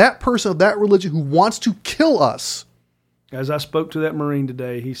and that person of that religion who wants to kill us. As I spoke to that Marine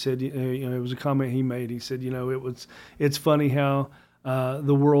today, he said, it was a comment he made. He said, it's funny how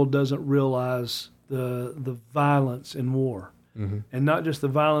the world doesn't realize the violence in war, and not just the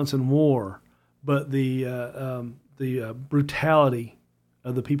violence in war, but the brutality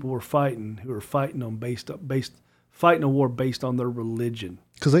of the people we're fighting, who are fighting fighting a war based on their religion.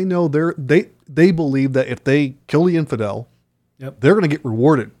 Because they know they believe that if they kill the infidel, Yep. they're going to get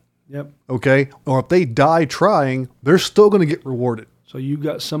rewarded. Yep. Okay? Or if they die trying, they're still going to get rewarded. So you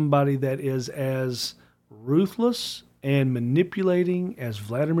got somebody that is as ruthless and manipulating as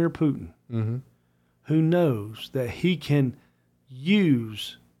Vladimir Putin, who knows that he can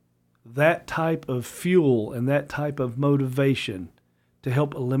use that type of fuel and that type of motivation to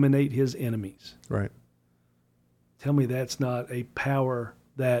help eliminate his enemies. Right. Tell me that's not a power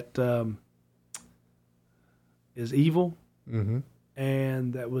that is evil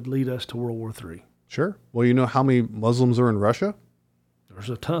and that would lead us to World War III. Sure. Well, you know how many Muslims are in Russia? There's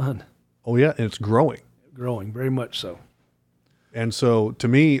a ton. Oh, yeah, and it's growing. Growing, very much so. And so, to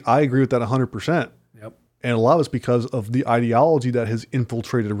me, I agree with that 100%. Yep. And a lot of it's because of the ideology that has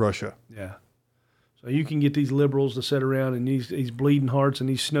infiltrated Russia. Yeah. So you can get these liberals to sit around and these bleeding hearts and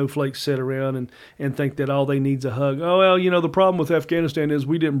these snowflakes sit around and think that all they need is a hug. Oh, well, the problem with Afghanistan is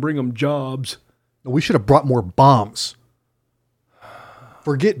we didn't bring them jobs. We should have brought more bombs.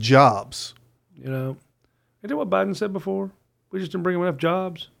 Forget jobs. You know what Biden said before? We just didn't bring them enough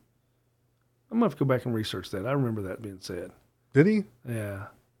jobs. I'm going to have to go back and research that. I remember that being said. Did he? Yeah.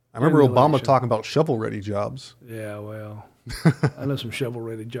 I remember Obama talking about shovel-ready jobs. Yeah, well, I know some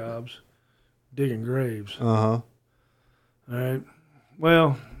shovel-ready jobs. Digging graves. Uh-huh. All right.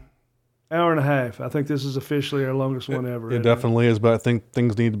 Well, hour and a half. I think this is officially our longest one ever. It definitely is, but I think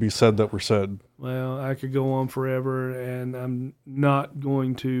things need to be said that were said. Well, I could go on forever, and I'm not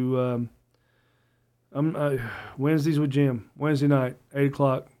going to. Wednesdays with Jim. Wednesday night, 8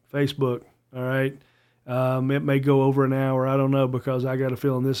 o'clock, Facebook. All right. It may go over an hour. I don't know, because I got a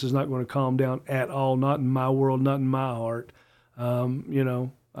feeling this is not going to calm down at all. Not in my world, not in my heart.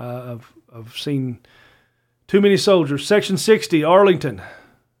 I've seen too many soldiers. Section 60, Arlington.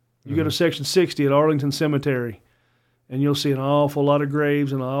 You go to Section 60 at Arlington Cemetery, and you'll see an awful lot of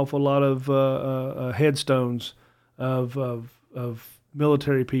graves and an awful lot of headstones of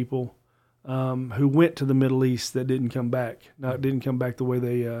military people who went to the Middle East that didn't come back. Didn't come back the way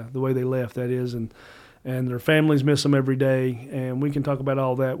they left. That is, and their families miss them every day. And we can talk about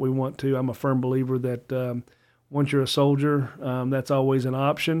all that we want to. I'm a firm believer that. Once you're a soldier, that's always an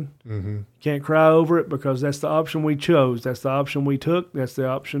option. You can't cry over it, because that's the option we chose. That's the option we took. That's the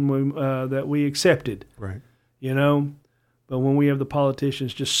option that we accepted. Right. But when we have the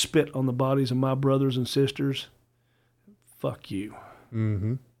politicians just spit on the bodies of my brothers and sisters, fuck you.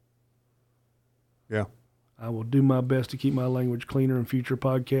 Yeah. I will do my best to keep my language cleaner in future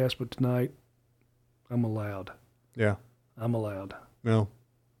podcasts, but tonight, I'm allowed. Yeah. I'm allowed. No.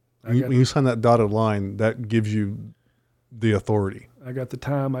 When you sign that dotted line, that gives you the authority. I got the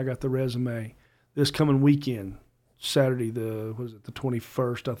time. I got the resume. This coming weekend, Saturday, the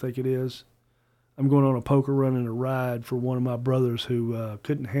 21st, I think it is, I'm going on a poker run and a ride for one of my brothers who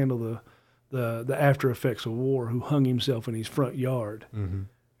couldn't handle the after effects of war, who hung himself in his front yard.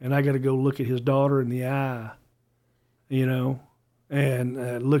 And I got to go look at his daughter in the eye,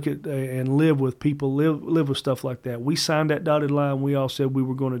 and look at and live with people, live with stuff like that. We signed that dotted line. We all said we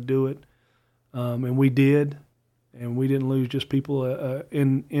were going to do it, and we did, and we didn't lose just people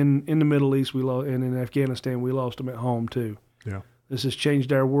in the Middle East. We lost, and in Afghanistan we lost them at home too. Yeah, this has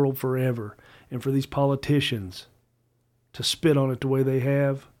changed our world forever. And for these politicians to spit on it the way they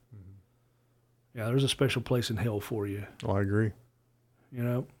have, yeah, there's a special place in hell for you. Oh, I agree.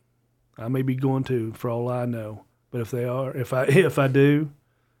 I may be going to, for all I know. But if I do,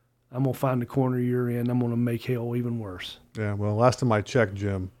 I'm gonna find the corner you're in. I'm gonna make hell even worse. Yeah. Well, last time I checked,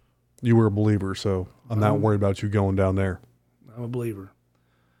 Jim, you were a believer, so I'm not worried about you going down there. I'm a believer,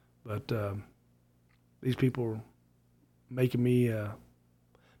 but these people are making me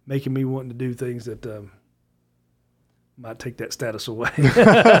wanting to do things that might take that status away.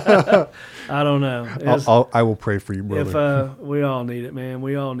 I don't know. I will pray for you, brother. If we all need it, man.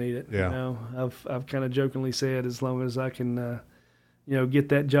 We all need it. Yeah. I've kind of jokingly said, as long as I can, get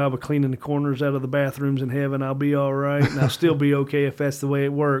that job of cleaning the corners out of the bathrooms in heaven, I'll be all right, and I'll still be okay if that's the way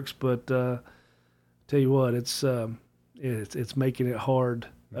it works. But tell you what, it's making it hard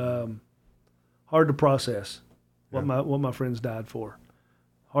to process what my friends died for.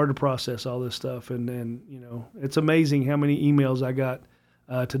 hard to process all this stuff. And you know, it's amazing how many emails I got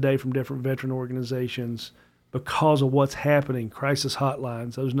today from different veteran organizations because of what's happening. Crisis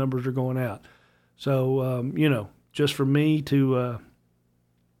hotlines, those numbers are going out. So, you know, just for me to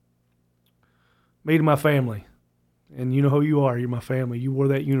my family, and you know who you are, you're my family. You wore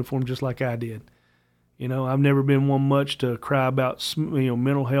that uniform just like I did. You know, I've never been one much to cry about, you know,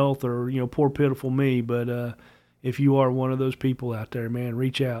 mental health or, you know, poor pitiful me. But if you are one of those people out there, man,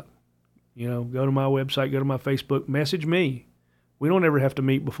 reach out. You know, go to my website, go to my Facebook, message me. We don't ever have to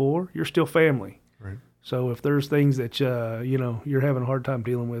meet before. You're still family. Right. So if there's things that, you know, you're having a hard time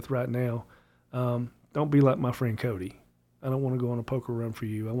dealing with right now, don't be like my friend Cody. I don't want to go on a poker run for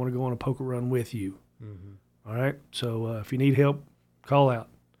you. I want to go on a poker run with you. Mm-hmm. All right? So if you need help, call out.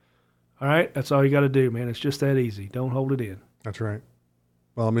 All right? That's all you got to do, man. It's just that easy. Don't hold it in. That's right.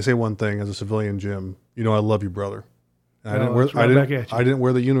 Well, let me say one thing. As a civilian, Jim, you know I love you, brother. I didn't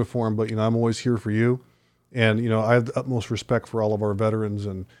wear the uniform, but, you know, I'm always here for you. And, you know, I have the utmost respect for all of our veterans.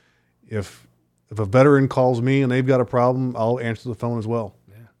 And if a veteran calls me and they've got a problem, I'll answer the phone as well.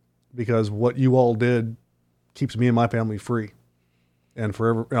 Yeah. Because what you all did keeps me and my family free. And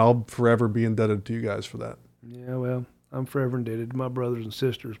I'll forever be indebted to you guys for that. Yeah, well, I'm forever indebted to my brothers and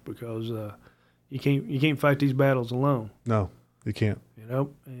sisters because you can't fight these battles alone. No, you can't. You know,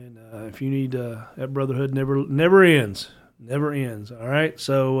 and if you need that brotherhood never ends, never ends. All right,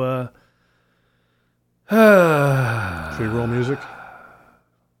 so should we roll music?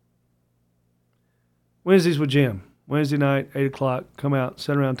 Wednesdays with Jim. Wednesday night, 8:00. Come out,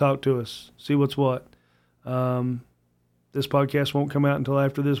 sit around, talk to us, see what's what. This podcast won't come out until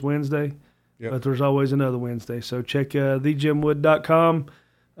after this Wednesday, but there's always another Wednesday. So check thejimwood.com.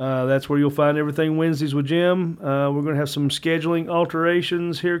 That's where you'll find everything Wednesdays with Jim. We're going to have some scheduling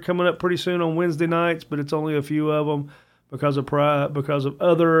alterations here coming up pretty soon on Wednesday nights, but it's only a few of them because of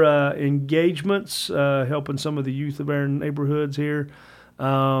other engagements, helping some of the youth of our neighborhoods here.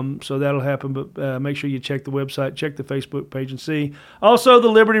 So that'll happen, but make sure you check the website, check the Facebook page and see. Also,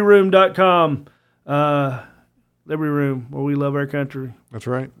 thelibertyroom.com. Liberty Room, where we love our country. That's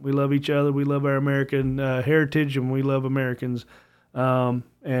right. We love each other. We love our American heritage, and we love Americans. And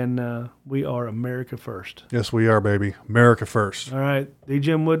we are America first. Yes, we are, baby. America first. All right.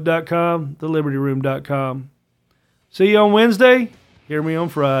 thejimwood.com, thelibertyroom.com. See you on Wednesday. Hear me on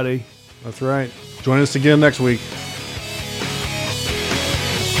Friday. That's right. Join us again next week.